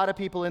you, a lot of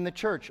people in the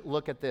church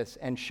look at this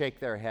and shake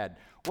their head.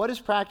 What is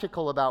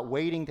practical about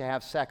waiting to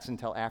have sex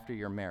until after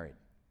you're married?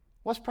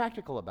 What's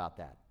practical about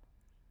that?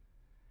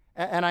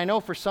 And I know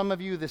for some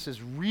of you this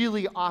is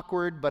really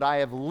awkward, but I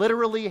have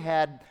literally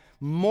had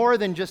more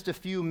than just a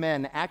few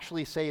men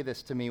actually say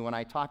this to me when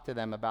I talk to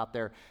them about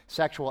their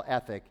sexual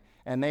ethic.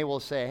 And they will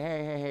say,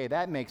 hey,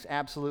 that makes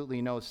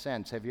absolutely no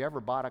sense. Have you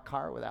ever bought a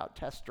car without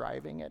test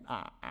driving it?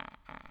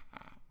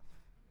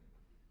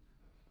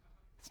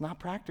 It's not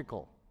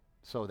practical,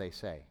 so they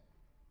say.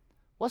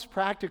 What's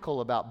practical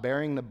about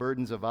bearing the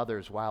burdens of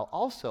others while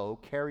also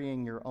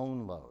carrying your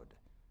own load?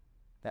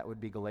 That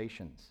would be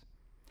Galatians.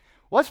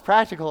 What's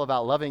practical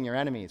about loving your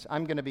enemies?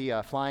 I'm going to be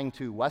flying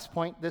to West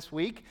Point this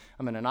week.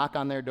 I'm going to knock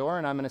on their door,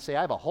 and I'm going to say,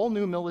 I have a whole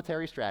new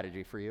military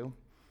strategy for you.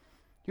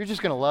 You're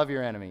just going to love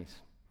your enemies.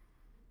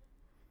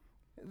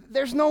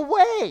 There's no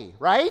way,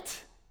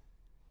 right?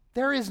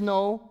 There is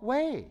no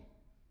way.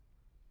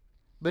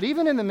 But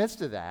even in the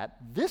midst of that,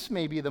 this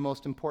may be the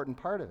most important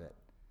part of it.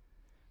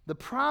 The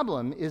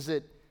problem is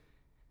that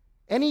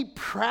any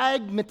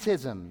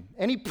pragmatism,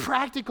 any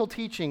practical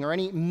teaching, or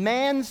any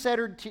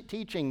man-centered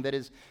teaching that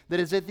is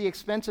at the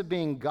expense of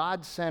being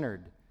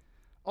God-centered,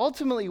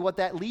 ultimately what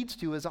that leads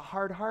to is a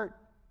hard heart.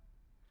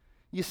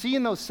 You see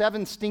in those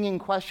 7 stinging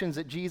questions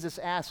that Jesus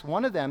asks,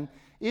 one of them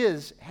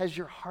is, has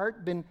your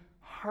heart been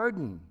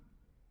hardened?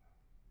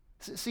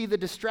 See, the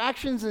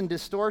distractions and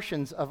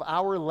distortions of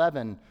our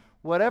leaven,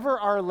 whatever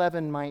our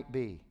leaven might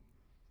be,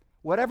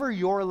 whatever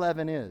your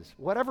leaven is,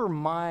 whatever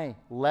my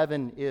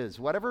leaven is,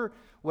 whatever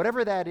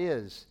that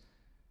is,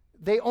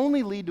 they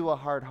only lead to a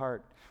hard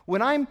heart.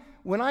 When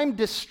I'm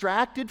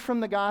distracted from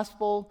the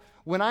gospel,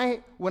 when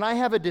I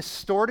have a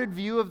distorted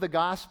view of the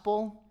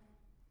gospel,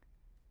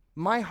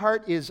 my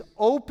heart is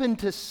open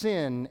to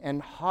sin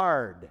and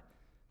hard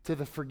to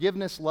the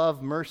forgiveness,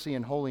 love, mercy,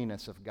 and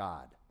holiness of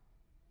God.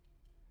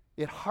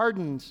 It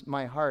hardens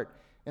my heart.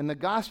 And the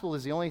gospel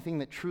is the only thing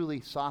that truly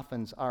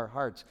softens our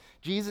hearts.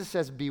 Jesus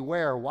says,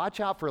 beware, watch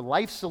out for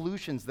life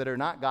solutions that are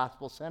not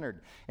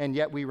gospel-centered. And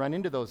yet we run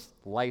into those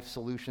life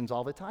solutions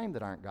all the time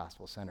that aren't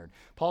gospel-centered.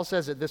 Paul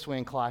says it this way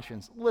in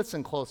Colossians.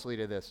 Listen closely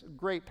to this.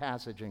 Great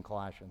passage in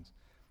Colossians.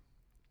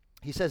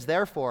 He says,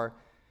 therefore,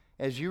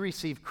 as you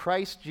receive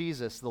Christ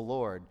Jesus the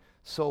Lord,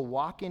 So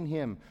walk in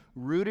him,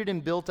 rooted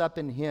and built up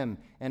in him,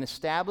 and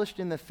established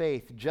in the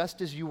faith, just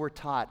as you were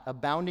taught,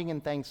 abounding in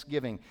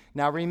thanksgiving.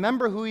 Now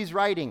remember who he's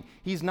writing.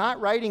 He's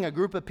not writing a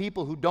group of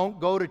people who don't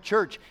go to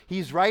church.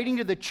 He's writing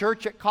to the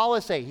church at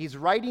Colossae. He's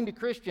writing to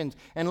Christians,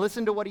 and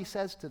listen to what he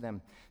says to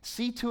them.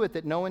 See to it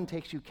that no one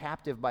takes you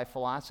captive by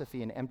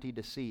philosophy and empty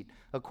deceit,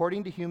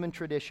 according to human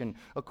tradition,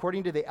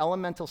 according to the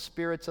elemental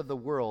spirits of the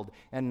world,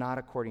 and not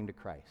according to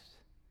Christ.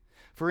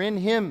 For in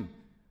him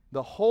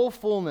the whole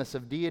fullness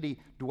of deity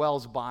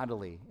dwells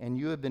bodily, and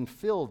you have been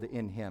filled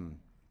in him,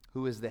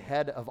 who is the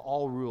head of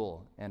all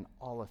rule and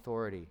all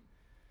authority.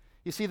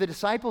 You see, the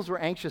disciples were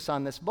anxious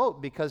on this boat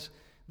because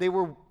they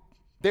were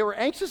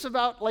anxious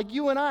about, like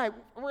you and I,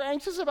 we're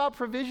anxious about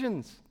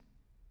provisions.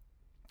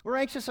 We're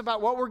anxious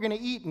about what we're going to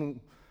eat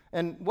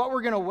and what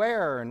we're going to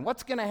wear and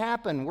what's going to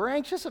happen. We're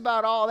anxious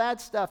about all that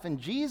stuff, and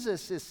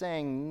Jesus is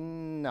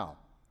saying, no.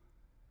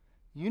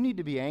 You need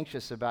to be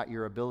anxious about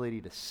your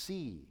ability to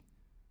see,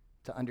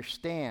 to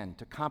understand,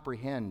 to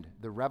comprehend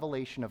the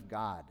revelation of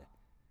God.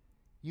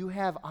 You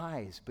have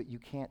eyes, but you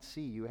can't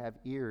see. You have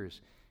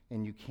ears,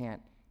 and you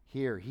can't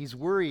hear. He's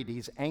worried.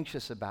 He's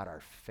anxious about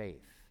our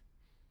faith.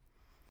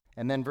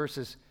 And then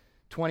verses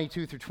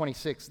 22 through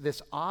 26,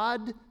 this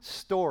odd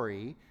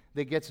story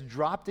that gets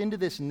dropped into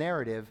this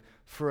narrative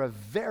for a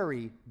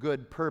very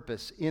good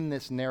purpose in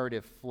this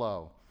narrative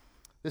flow.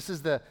 This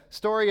is the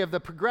story of the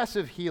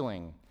progressive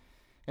healing.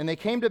 And they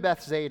came to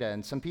Bethsaida,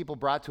 and some people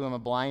brought to him a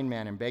blind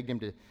man and begged him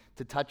to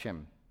touch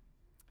him.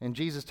 And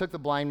Jesus took the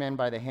blind man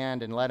by the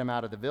hand and led him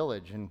out of the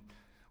village. And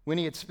when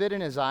he had spit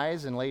in his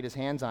eyes and laid his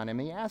hands on him,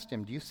 he asked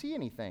him, "Do you see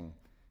anything?"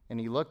 And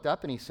he looked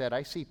up and he said,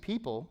 "I see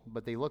people,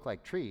 but they look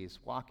like trees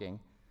walking."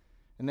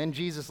 And then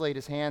Jesus laid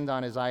his hand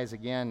on his eyes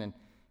again, and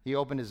he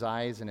opened his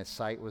eyes, and his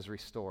sight was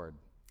restored.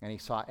 And he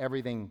saw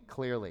everything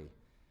clearly.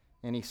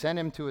 And he sent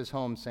him to his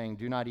home, saying,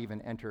 "Do not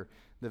even enter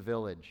the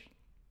village."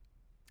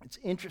 It's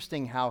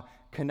interesting how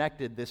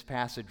connected this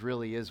passage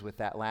really is with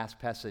that last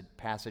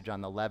passage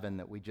on the leaven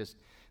that we just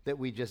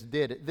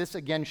did. This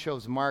again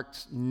shows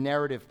Mark's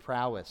narrative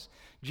prowess.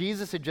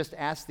 Jesus had just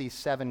asked these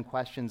 7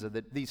 questions,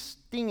 these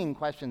stinging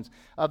questions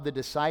of the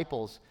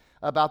disciples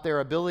about their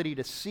ability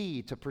to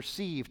see, to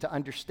perceive, to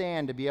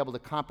understand, to be able to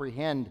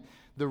comprehend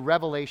the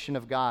revelation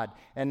of God.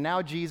 And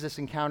now Jesus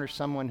encounters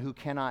someone who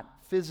cannot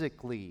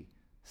physically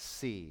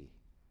see.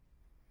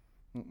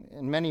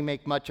 And many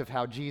make much of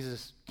how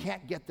Jesus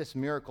can't get this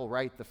miracle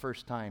right the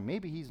first time.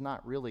 Maybe he's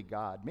not really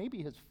God.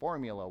 Maybe his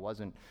formula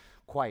wasn't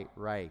quite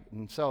right.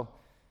 And so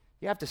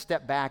you have to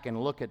step back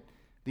and look at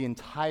the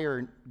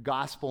entire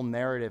gospel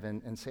narrative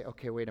and say,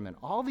 okay, wait a minute.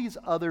 All these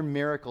other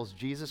miracles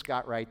Jesus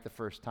got right the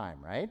first time,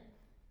 right?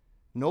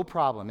 No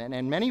problem.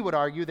 And many would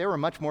argue they were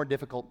much more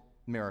difficult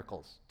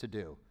miracles to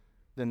do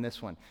than this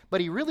one.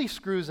 But he really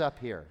screws up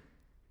here.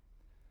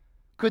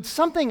 Could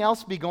something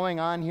else be going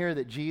on here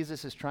that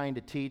Jesus is trying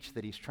to teach,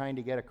 that he's trying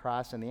to get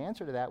across? And the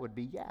answer to that would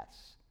be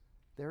yes,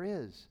 there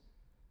is.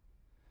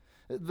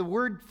 The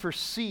word for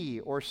see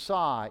or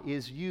saw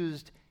is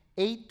used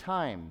 8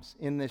 times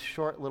in this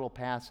short little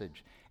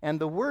passage.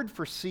 And the word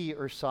for see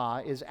or saw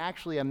is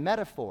actually a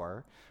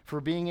metaphor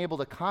for being able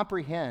to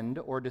comprehend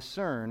or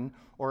discern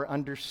or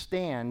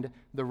understand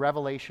the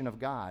revelation of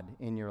God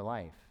in your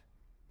life.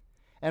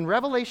 And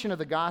revelation of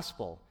the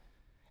gospel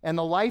and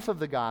the life of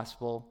the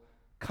gospel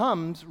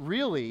comes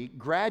really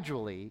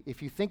gradually,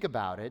 if you think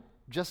about it,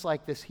 just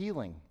like this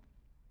healing.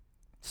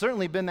 It's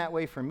certainly been that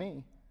way for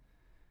me.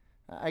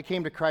 I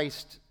came to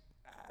Christ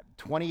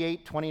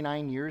 28,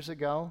 29 years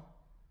ago.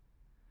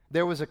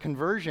 There was a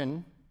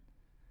conversion,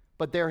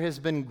 but there has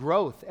been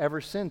growth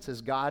ever since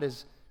as God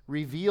has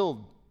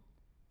revealed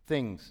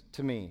things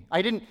to me.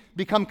 I didn't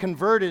become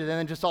converted and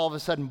then just all of a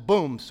sudden,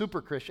 boom,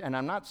 super Christian, and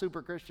I'm not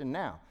super Christian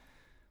now.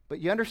 But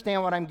you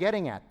understand what I'm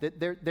getting at. That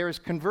there is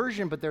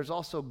conversion, but there's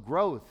also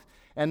growth.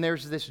 And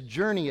there's this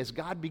journey as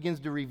God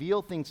begins to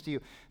reveal things to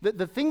you.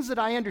 The things that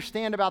I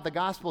understand about the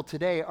gospel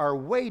today are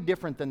way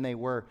different than they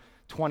were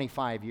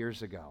 25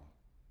 years ago.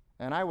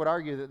 And I would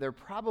argue that they're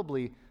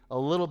probably a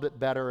little bit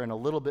better and a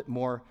little bit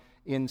more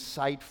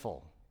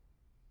insightful.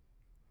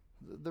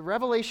 The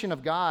revelation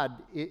of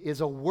God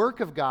is a work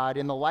of God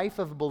in the life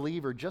of a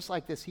believer, just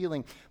like this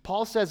healing.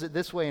 Paul says it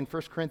this way in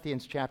 1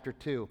 Corinthians chapter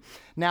 2.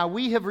 Now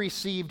we have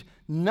received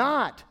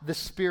not the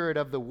spirit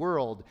of the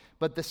world,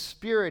 but the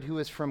Spirit who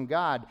is from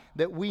God,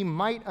 that we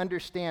might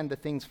understand the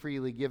things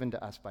freely given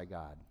to us by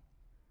God.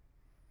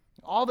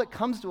 All that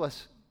comes to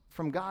us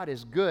from God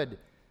is good.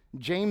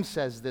 James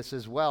says this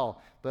as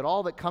well, but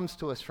all that comes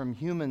to us from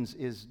humans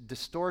is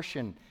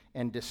distortion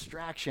and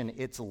distraction.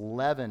 It's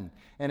leaven.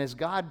 And as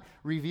God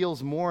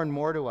reveals more and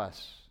more to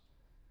us,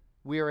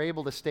 we are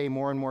able to stay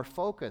more and more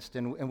focused,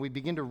 and we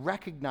begin to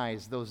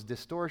recognize those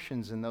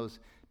distortions and those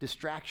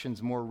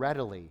distractions more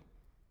readily.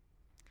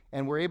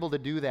 And we're able to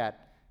do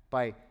that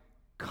by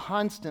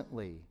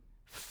constantly,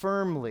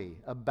 firmly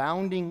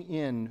abounding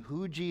in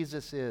who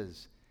Jesus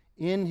is,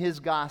 in his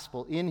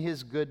gospel, in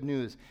his good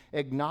news,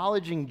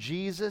 acknowledging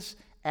Jesus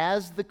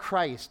as the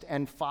Christ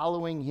and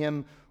following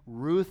him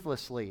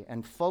ruthlessly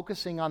and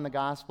focusing on the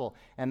gospel.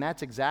 And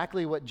that's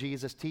exactly what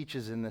Jesus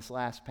teaches in this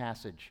last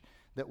passage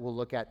that we'll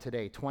look at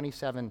today,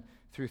 27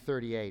 through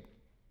 38.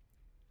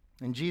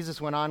 And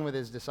Jesus went on with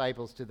his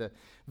disciples to the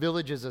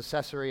villages of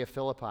Caesarea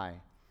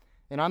Philippi.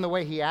 And on the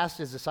way, he asked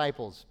his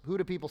disciples, "Who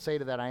do people say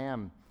that I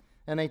am?"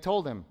 And they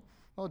told him,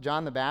 "Well,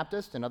 John the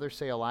Baptist, and others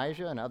say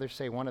Elijah, and others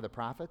say one of the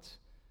prophets."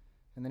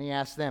 And then he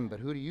asked them, "But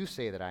who do you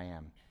say that I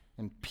am?"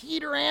 And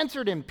Peter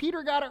answered him.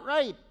 Peter got it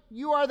right.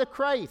 "You are the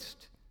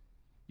Christ.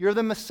 You're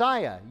the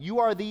Messiah. You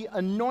are the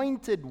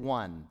anointed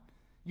one.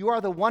 You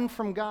are the one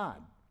from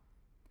God."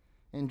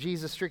 And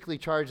Jesus strictly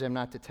charged them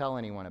not to tell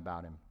anyone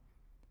about him.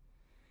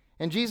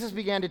 And Jesus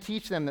began to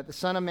teach them that the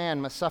Son of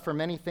Man must suffer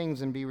many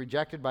things and be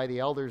rejected by the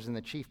elders and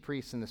the chief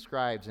priests and the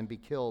scribes and be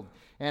killed,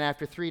 and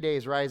after 3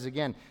 days rise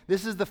again.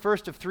 This is the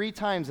first of 3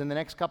 times in the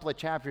next couple of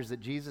chapters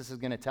that Jesus is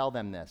going to tell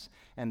them this.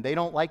 And they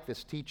don't like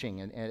this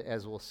teaching,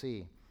 as we'll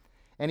see.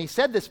 And he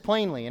said this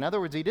plainly. In other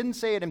words, he didn't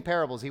say it in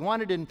parables. He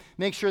wanted to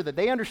make sure that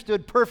they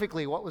understood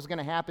perfectly what was going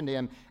to happen to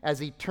him as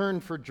he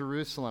turned for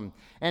Jerusalem.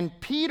 And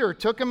Peter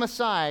took him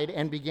aside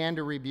and began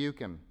to rebuke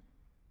him.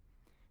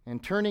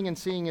 And turning and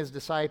seeing his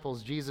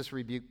disciples, Jesus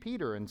rebuked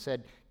Peter and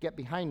said, "Get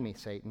behind me,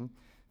 Satan,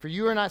 for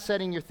you are not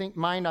setting your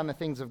mind on the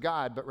things of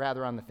God, but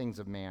rather on the things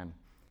of man."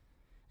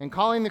 And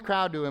calling the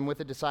crowd to him with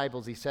the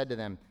disciples, he said to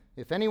them,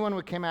 "If anyone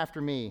would come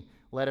after me,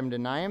 let him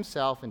deny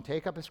himself and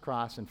take up his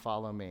cross and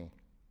follow me.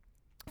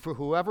 For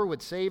whoever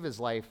would save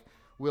his life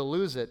will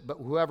lose it, but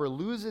whoever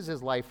loses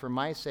his life for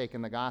my sake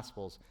and the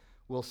gospel's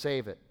will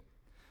save it.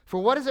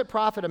 For what does it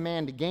profit a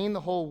man to gain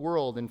the whole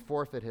world and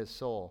forfeit his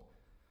soul?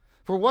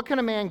 For what can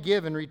a man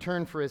give in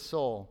return for his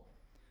soul?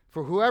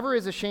 For whoever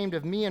is ashamed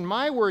of me and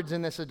my words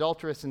in this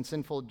adulterous and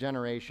sinful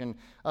generation,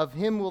 of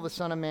him will the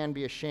Son of Man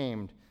be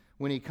ashamed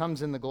when he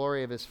comes in the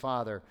glory of his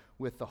Father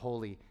with the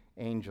holy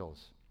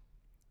angels."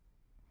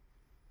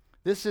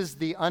 This is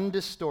the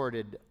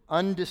undistorted,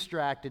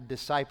 undistracted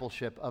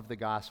discipleship of the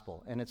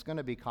gospel, and it's going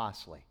to be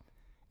costly,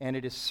 and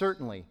it is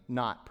certainly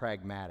not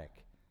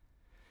pragmatic.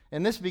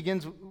 And this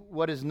begins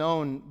what is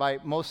known by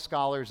most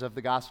scholars of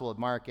the Gospel of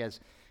Mark as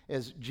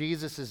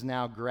Jesus'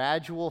 now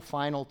gradual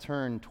final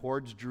turn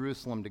towards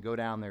Jerusalem to go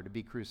down there to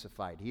be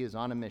crucified. He is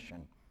on a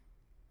mission,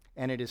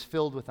 and it is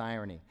filled with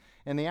irony.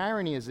 And the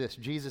irony is this: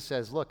 Jesus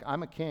says, "Look,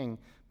 I'm a king,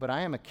 but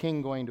I am a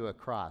king going to a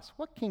cross."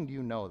 What king do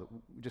you know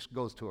that just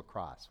goes to a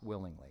cross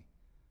willingly?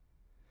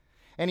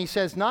 And he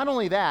says, not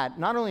only that,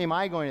 not only am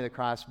I going to the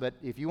cross, but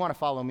if you want to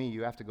follow me,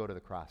 you have to go to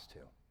the cross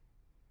too.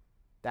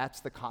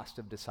 That's the cost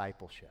of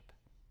discipleship.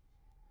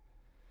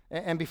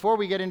 And before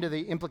we get into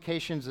the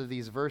implications of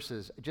these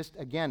verses, just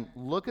again,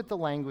 look at the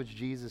language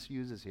Jesus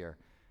uses here.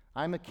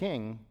 I'm a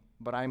king,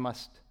 but I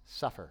must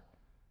suffer.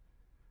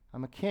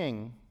 I'm a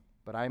king,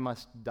 but I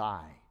must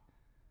die.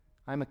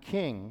 I'm a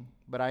king,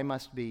 but I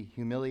must be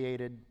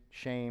humiliated,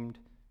 shamed,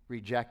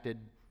 rejected,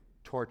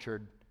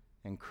 tortured,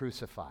 and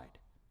crucified.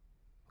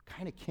 What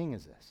kind of king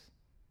is this?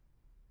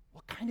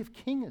 What kind of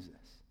king is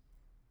this?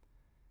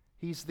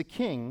 He's the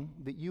king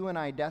that you and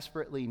I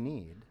desperately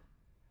need.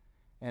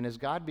 And as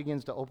God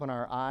begins to open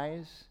our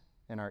eyes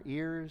and our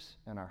ears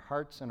and our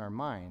hearts and our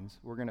minds,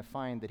 we're going to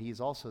find that he's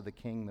also the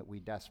king that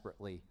we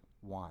desperately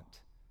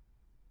want.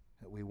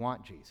 That we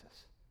want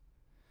Jesus.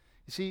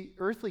 You see,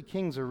 earthly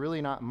kings are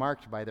really not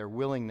marked by their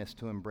willingness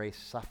to embrace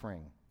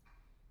suffering.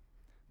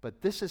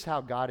 But this is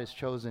how God has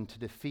chosen to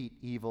defeat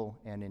evil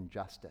and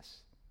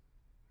injustice.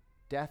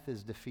 Death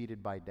is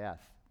defeated by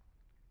death.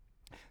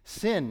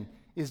 Sin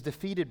is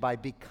defeated by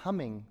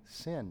becoming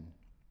sin.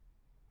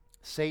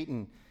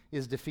 Satan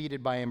is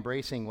defeated by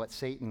embracing what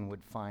Satan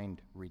would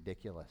find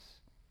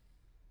ridiculous.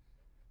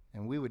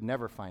 And we would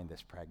never find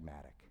this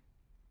pragmatic.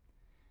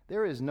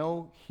 There is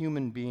no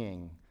human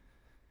being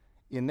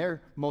in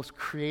their most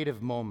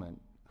creative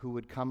moment who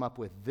would come up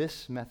with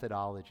this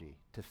methodology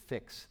to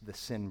fix the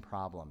sin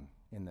problem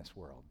in this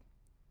world.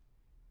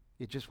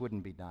 It just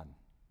wouldn't be done.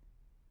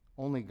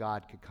 Only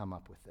God could come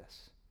up with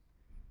this.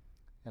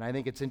 And I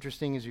think it's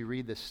interesting as you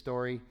read this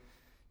story.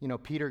 You know,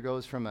 Peter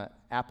goes from an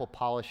apple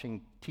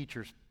polishing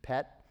teacher's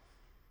pet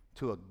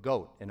to a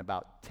goat in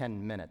about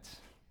 10 minutes.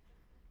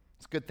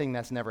 It's a good thing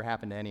that's never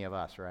happened to any of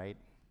us, right?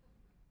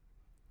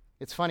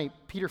 It's funny,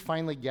 Peter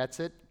finally gets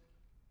it.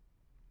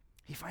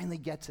 He finally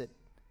gets it.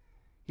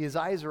 His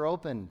eyes are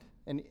opened,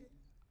 and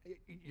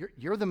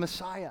you're the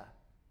Messiah.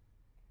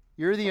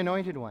 You're the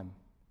anointed one.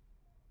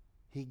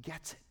 He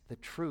gets it. The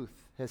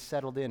truth has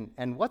settled in.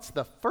 And what's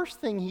the first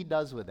thing he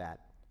does with that?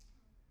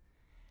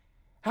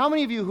 How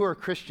many of you who are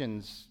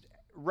Christians,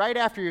 right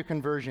after your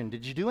conversion,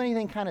 did you do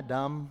anything kind of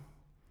dumb?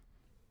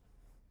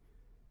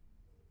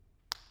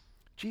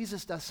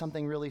 Jesus does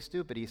something really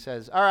stupid. He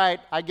says, "All right,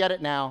 I get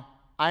it now.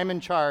 I'm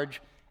in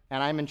charge,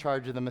 and I'm in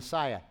charge of the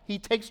Messiah." He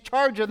takes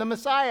charge of the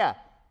Messiah.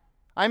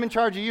 "I'm in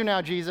charge of you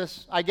now,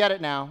 Jesus. I get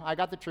it now. I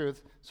got the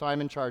truth, so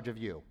I'm in charge of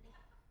you."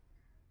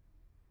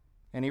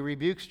 And he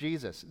rebukes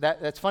Jesus.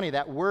 That's funny.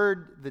 That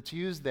word that's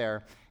used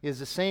there is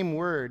the same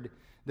word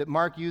that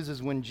Mark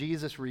uses when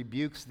Jesus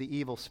rebukes the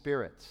evil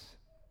spirits.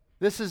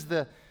 This is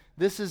the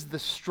This is the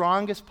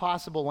strongest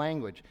possible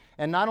language.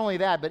 And not only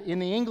that, but in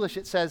the English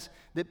it says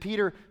that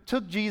Peter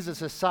took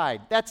Jesus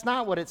aside. That's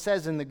not what it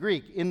says in the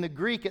Greek. In the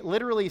Greek, it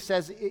literally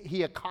says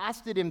he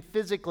accosted him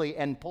physically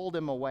and pulled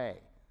him away.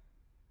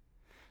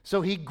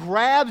 So he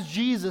grabs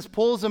Jesus,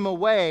 pulls him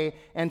away,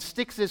 and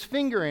sticks his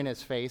finger in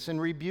his face and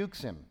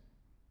rebukes him.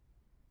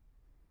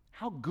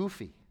 How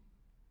goofy.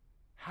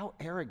 How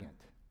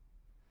arrogant.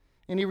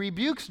 And he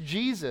rebukes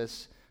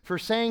Jesus for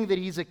saying that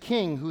he's a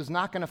king who's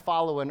not going to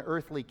follow an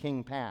earthly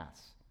king path.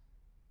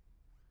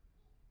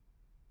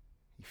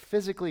 He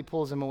physically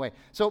pulls him away.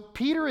 So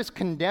Peter is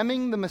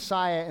condemning the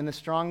Messiah in the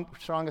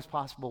strongest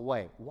possible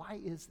way. Why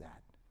is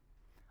that?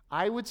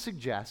 I would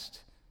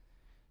suggest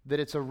that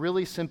it's a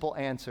really simple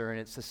answer, and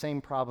it's the same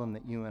problem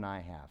that you and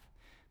I have.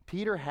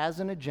 Peter has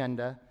an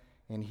agenda,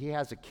 and he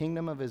has a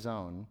kingdom of his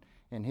own,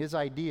 and his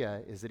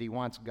idea is that he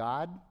wants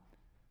God,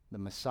 the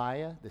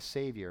Messiah, the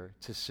Savior,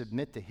 to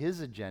submit to his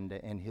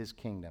agenda and his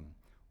kingdom.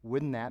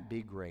 Wouldn't that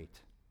be great?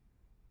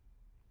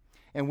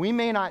 And we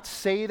may not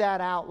say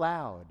that out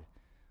loud,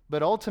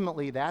 but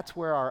ultimately that's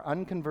where our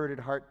unconverted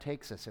heart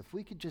takes us. If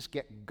we could just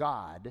get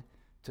God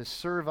to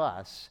serve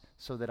us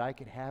so that I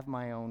could have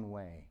my own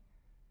way.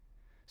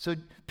 So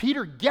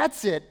Peter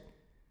gets it,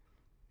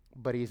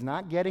 but he's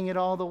not getting it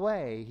all the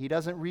way. He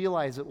doesn't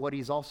realize that what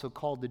he's also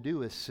called to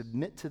do is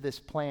submit to this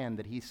plan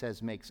that he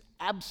says makes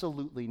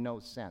absolutely no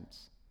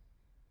sense.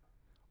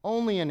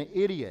 Only an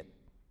idiot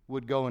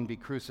would go and be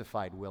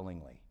crucified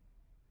willingly.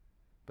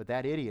 But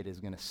that idiot is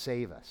going to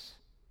save us.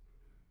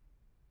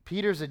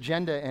 Peter's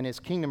agenda and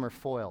his kingdom are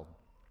foiled.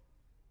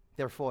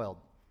 They're foiled.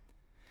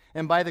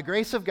 And by the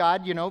grace of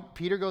God,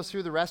 Peter goes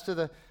through the rest of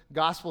the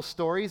gospel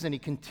stories, and he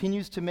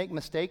continues to make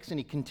mistakes, and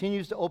he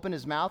continues to open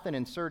his mouth and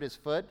insert his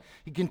foot.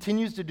 He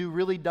continues to do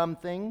really dumb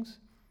things.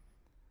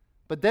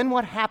 But then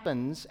what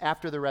happens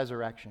after the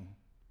resurrection?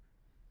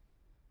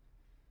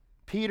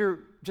 Peter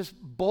just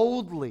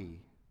boldly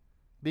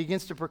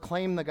begins to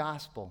proclaim the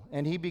gospel,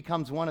 and he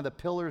becomes one of the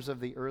pillars of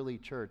the early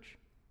church.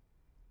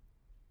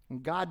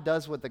 And God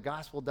does what the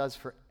gospel does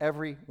for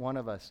every one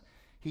of us.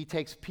 He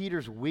takes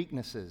Peter's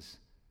weaknesses,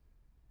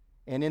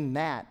 and in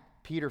that,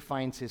 Peter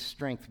finds his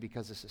strength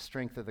because it's the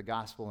strength of the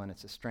gospel and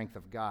it's the strength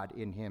of God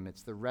in him.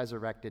 It's the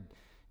resurrected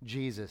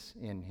Jesus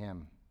in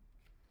him.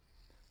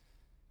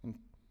 And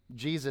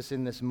Jesus,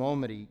 in this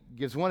moment, he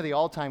gives one of the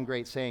all-time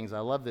great sayings. I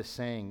love this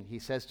saying. He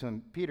says to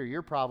him, Peter,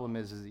 your problem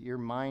is that your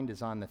mind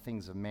is on the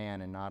things of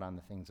man and not on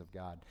the things of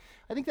God.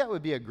 I think that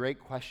would be a great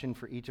question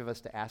for each of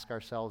us to ask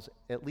ourselves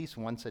at least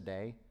once a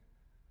day.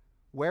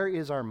 Where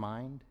is our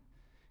mind?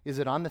 Is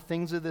it on the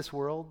things of this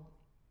world?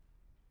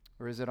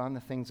 Or is it on the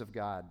things of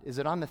God? Is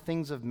it on the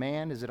things of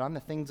man? Is it on the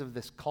things of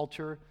this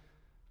culture?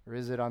 Or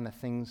is it on the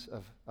things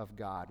of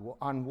God? Well,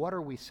 on what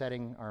are we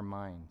setting our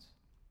minds?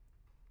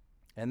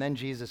 And then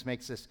Jesus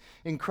makes this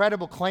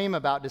incredible claim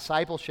about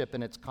discipleship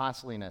and its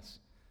costliness.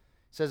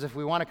 He says if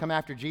we want to come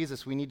after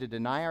Jesus, we need to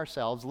deny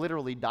ourselves,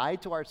 literally die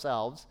to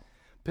ourselves,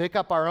 pick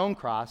up our own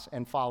cross,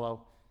 and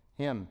follow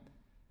him.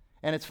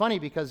 And it's funny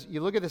because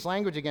you look at this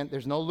language again,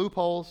 there's no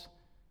loopholes,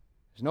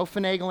 there's no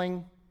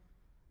finagling,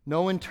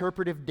 no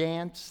interpretive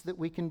dance that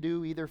we can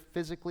do either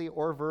physically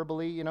or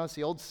verbally. It's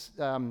the old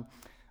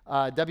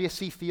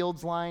W.C.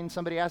 Fields line.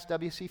 Somebody asked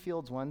W.C.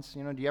 Fields once,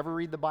 do you ever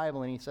read the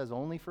Bible? And he says,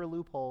 only for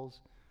loopholes.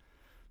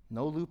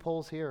 No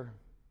loopholes here.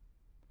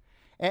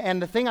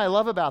 And the thing I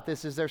love about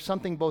this is there's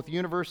something both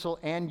universal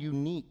and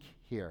unique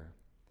here.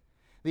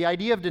 The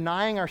idea of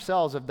denying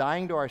ourselves, of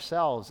dying to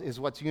ourselves, is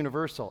what's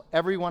universal.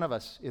 Every one of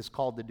us is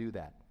called to do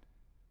that.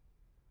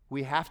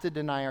 We have to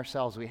deny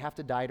ourselves. We have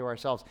to die to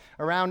ourselves.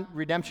 Around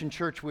Redemption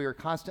Church, we are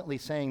constantly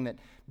saying that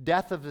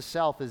death of the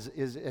self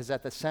is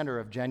at the center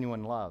of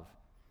genuine love.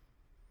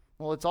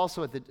 Well, it's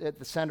also at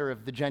the center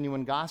of the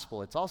genuine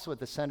gospel. It's also at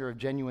the center of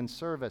genuine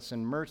service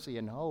and mercy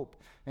and hope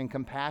and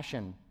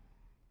compassion.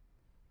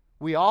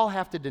 We all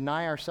have to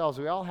deny ourselves.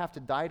 We all have to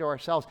die to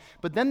ourselves.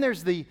 But then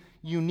there's the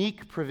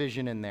unique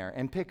provision in there,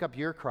 and pick up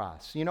your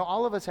cross.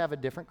 All of us have a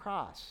different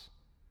cross.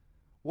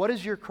 What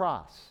is your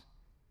cross?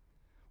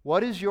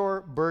 What is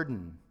your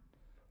burden?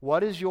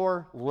 What is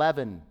your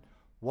leaven?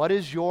 What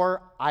is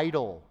your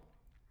idol?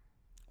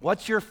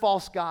 What's your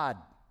false god?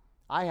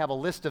 I have a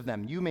list of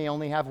them. You may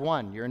only have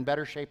one. You're in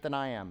better shape than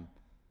I am.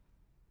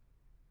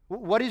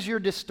 What is your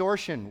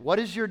distortion? What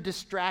is your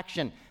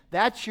distraction?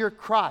 That's your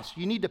cross.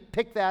 You need to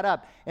pick that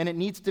up, and it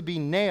needs to be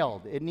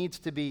nailed. It needs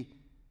to be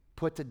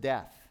put to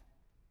death.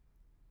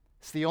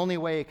 It's the only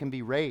way it can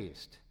be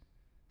raised.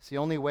 It's the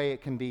only way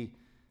it can be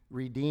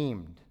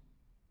redeemed.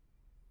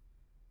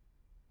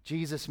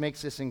 Jesus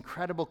makes this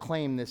incredible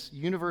claim, this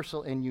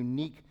universal and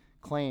unique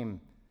claim.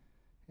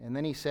 And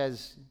then he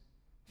says,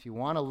 if you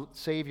want to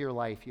save your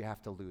life, you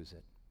have to lose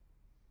it.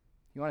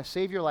 You want to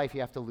save your life,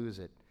 you have to lose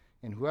it.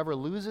 And whoever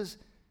loses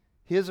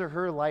his or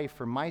her life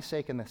for my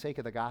sake and the sake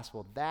of the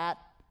gospel, that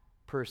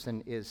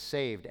person is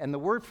saved. And the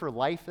word for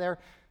life there,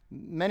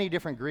 many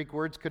different Greek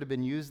words could have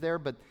been used there,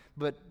 but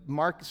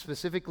Mark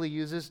specifically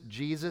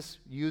Jesus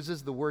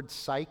uses the word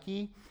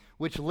psyche,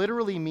 which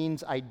literally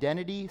means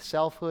identity,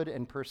 selfhood,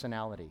 and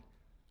personality.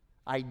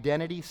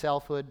 Identity,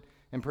 selfhood,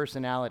 and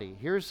personality.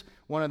 Here's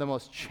one of the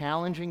most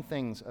challenging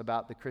things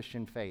about the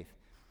Christian faith.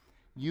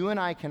 You and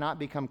I cannot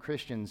become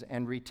Christians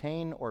and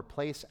retain or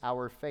place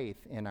our faith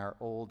in our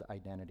old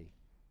identity.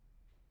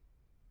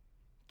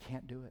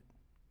 Can't do it.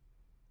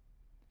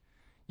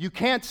 You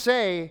can't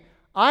say,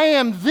 I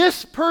am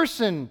this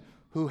person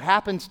who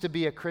happens to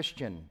be a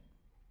Christian.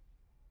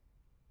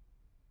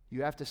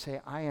 You have to say,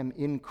 I am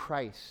in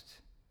Christ.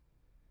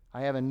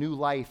 I have a new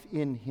life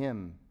in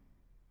Him,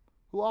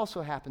 who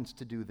also happens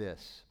to do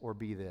this or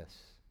be this.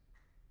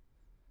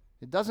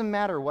 It doesn't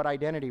matter what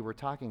identity we're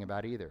talking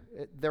about either.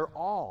 They're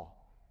all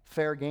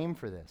fair game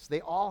for this.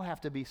 They all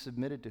have to be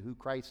submitted to who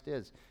Christ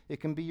is. It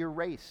can be your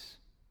race.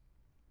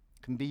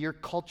 It can be your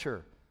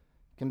culture.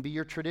 It can be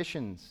your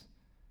traditions.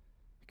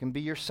 It can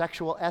be your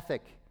sexual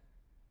ethic.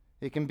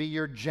 It can be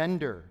your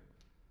gender.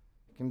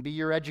 It can be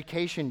your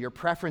education, your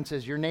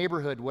preferences, your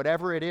neighborhood,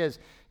 whatever it is.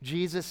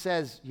 Jesus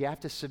says you have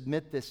to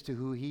submit this to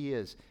who He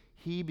is.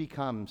 He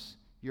becomes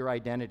your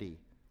identity.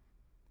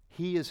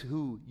 He is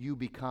who you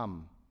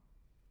become.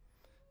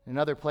 In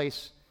another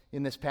place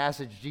in this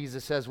passage,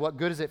 Jesus says, what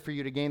good is it for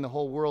you to gain the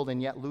whole world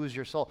and yet lose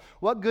your soul?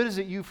 What good is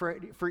it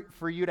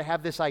for you to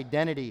have this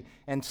identity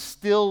and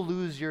still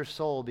lose your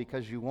soul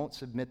because you won't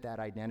submit that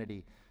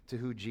identity to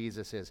who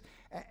Jesus is?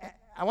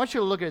 I want you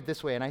to look at it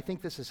this way, and I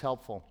think this is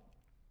helpful.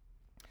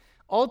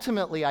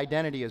 Ultimately,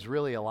 identity is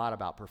really a lot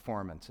about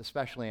performance,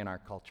 especially in our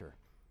culture.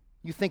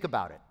 You think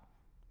about it.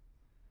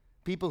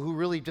 People who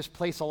really just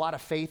place a lot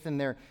of faith in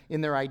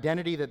their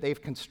identity that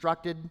they've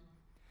constructed.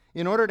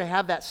 In order to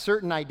have that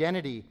certain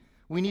identity,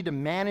 we need to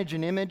manage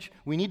an image,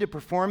 we need to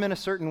perform in a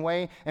certain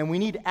way, and we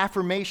need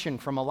affirmation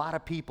from a lot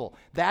of people.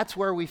 That's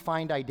where we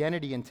find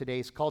identity in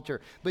today's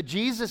culture. But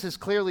Jesus is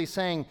clearly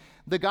saying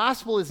the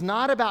gospel is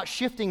not about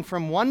shifting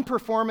from one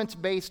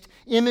performance-based,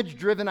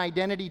 image-driven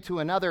identity to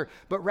another,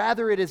 but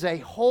rather it is a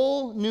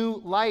whole new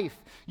life.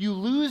 You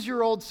lose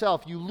your old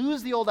self, you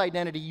lose the old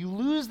identity, you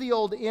lose the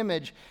old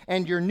image,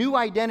 and your new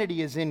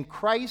identity is in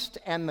Christ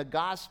and the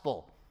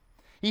gospel.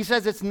 He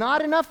says it's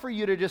not enough for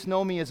you to just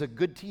know me as a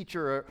good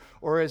teacher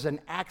or as an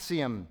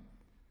axiom,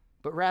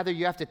 but rather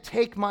you have to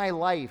take my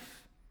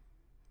life.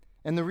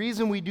 And the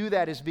reason we do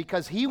that is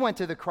because He went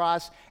to the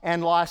cross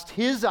and lost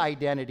His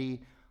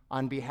identity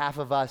on behalf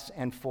of us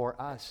and for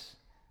us.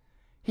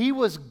 He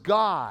was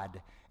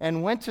God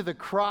and went to the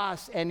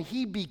cross and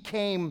He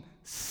became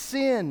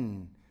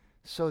sin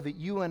so that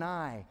you and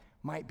I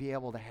might be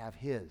able to have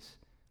His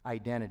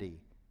identity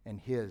and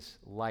His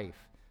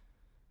life.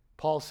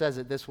 Paul says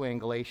it this way in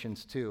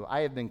Galatians 2. I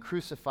have been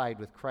crucified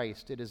with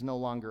Christ. It is no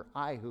longer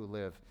I who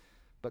live,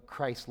 but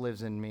Christ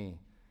lives in me.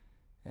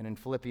 And in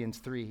Philippians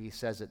 3, he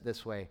says it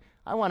this way.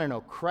 I want to know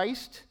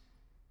Christ,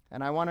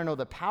 and I want to know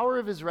the power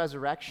of His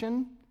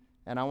resurrection,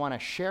 and I want to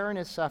share in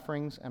His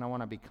sufferings, and I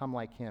want to become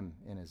like Him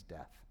in His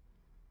death.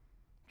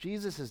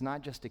 Jesus is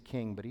not just a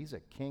king, but He's a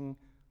king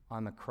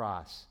on the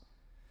cross.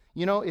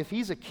 You know, if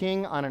He's a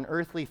king on an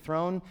earthly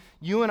throne,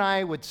 you and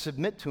I would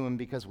submit to Him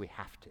because we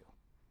have to.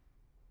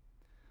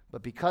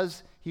 But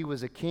because He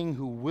was a king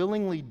who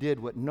willingly did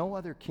what no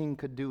other king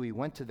could do, He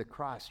went to the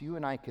cross. You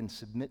and I can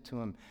submit to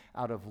Him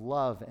out of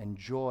love and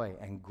joy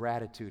and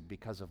gratitude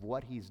because of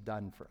what He's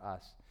done for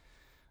us.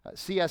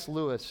 C.S.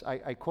 Lewis,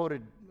 I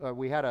quoted,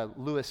 we had a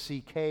Louis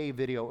C.K.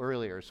 video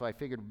earlier, so I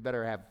figured we'd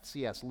better have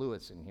C.S.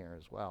 Lewis in here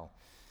as well.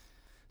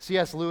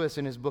 C.S. Lewis,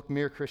 in his book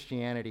Mere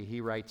Christianity,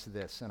 he writes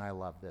this, and I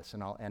love this,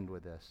 and I'll end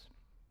with this.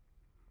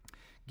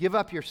 Give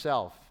up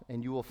yourself,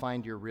 and you will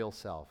find your real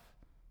self.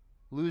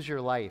 Lose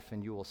your life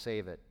and you will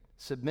save it.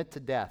 Submit to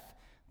death,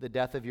 the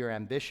death of your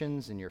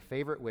ambitions and your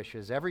favorite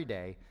wishes every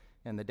day,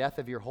 and the death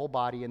of your whole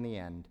body in the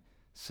end.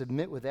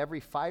 Submit with every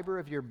fiber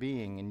of your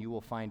being and you will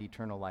find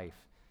eternal life.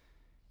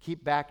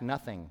 Keep back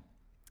nothing.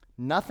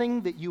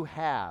 Nothing that you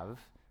have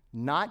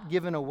not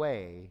given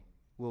away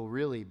will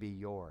really be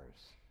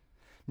yours.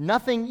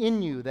 Nothing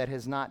in you that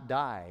has not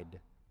died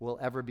will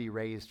ever be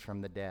raised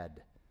from the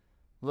dead.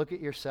 Look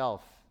at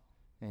yourself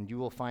and you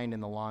will find in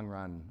the long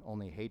run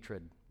only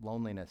hatred,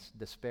 loneliness,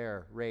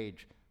 despair,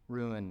 rage,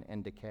 ruin,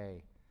 and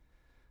decay.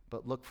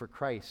 But look for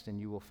Christ and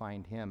you will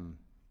find Him,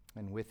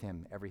 and with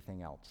Him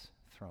everything else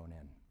thrown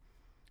in.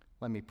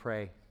 Let me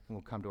pray, and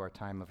we'll come to our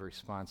time of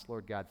response.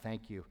 Lord God,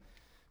 thank You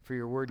for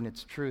Your word and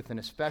its truth, and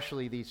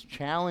especially these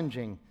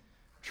challenging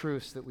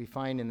truths that we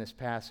find in this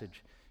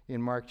passage in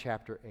Mark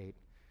chapter 8.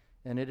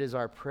 And it is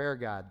our prayer,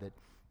 God,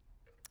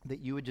 that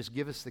You would just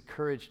give us the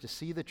courage to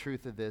see the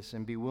truth of this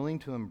and be willing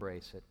to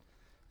embrace it,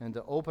 and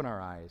to open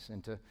our eyes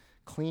and to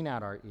clean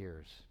out our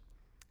ears,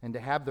 and to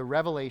have the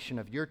revelation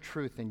of Your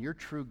truth and Your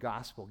true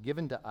gospel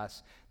given to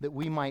us that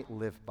we might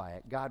live by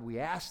it. God, we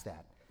ask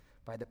that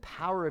by the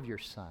power of Your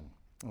Son,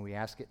 and we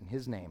ask it in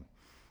His name.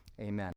 Amen.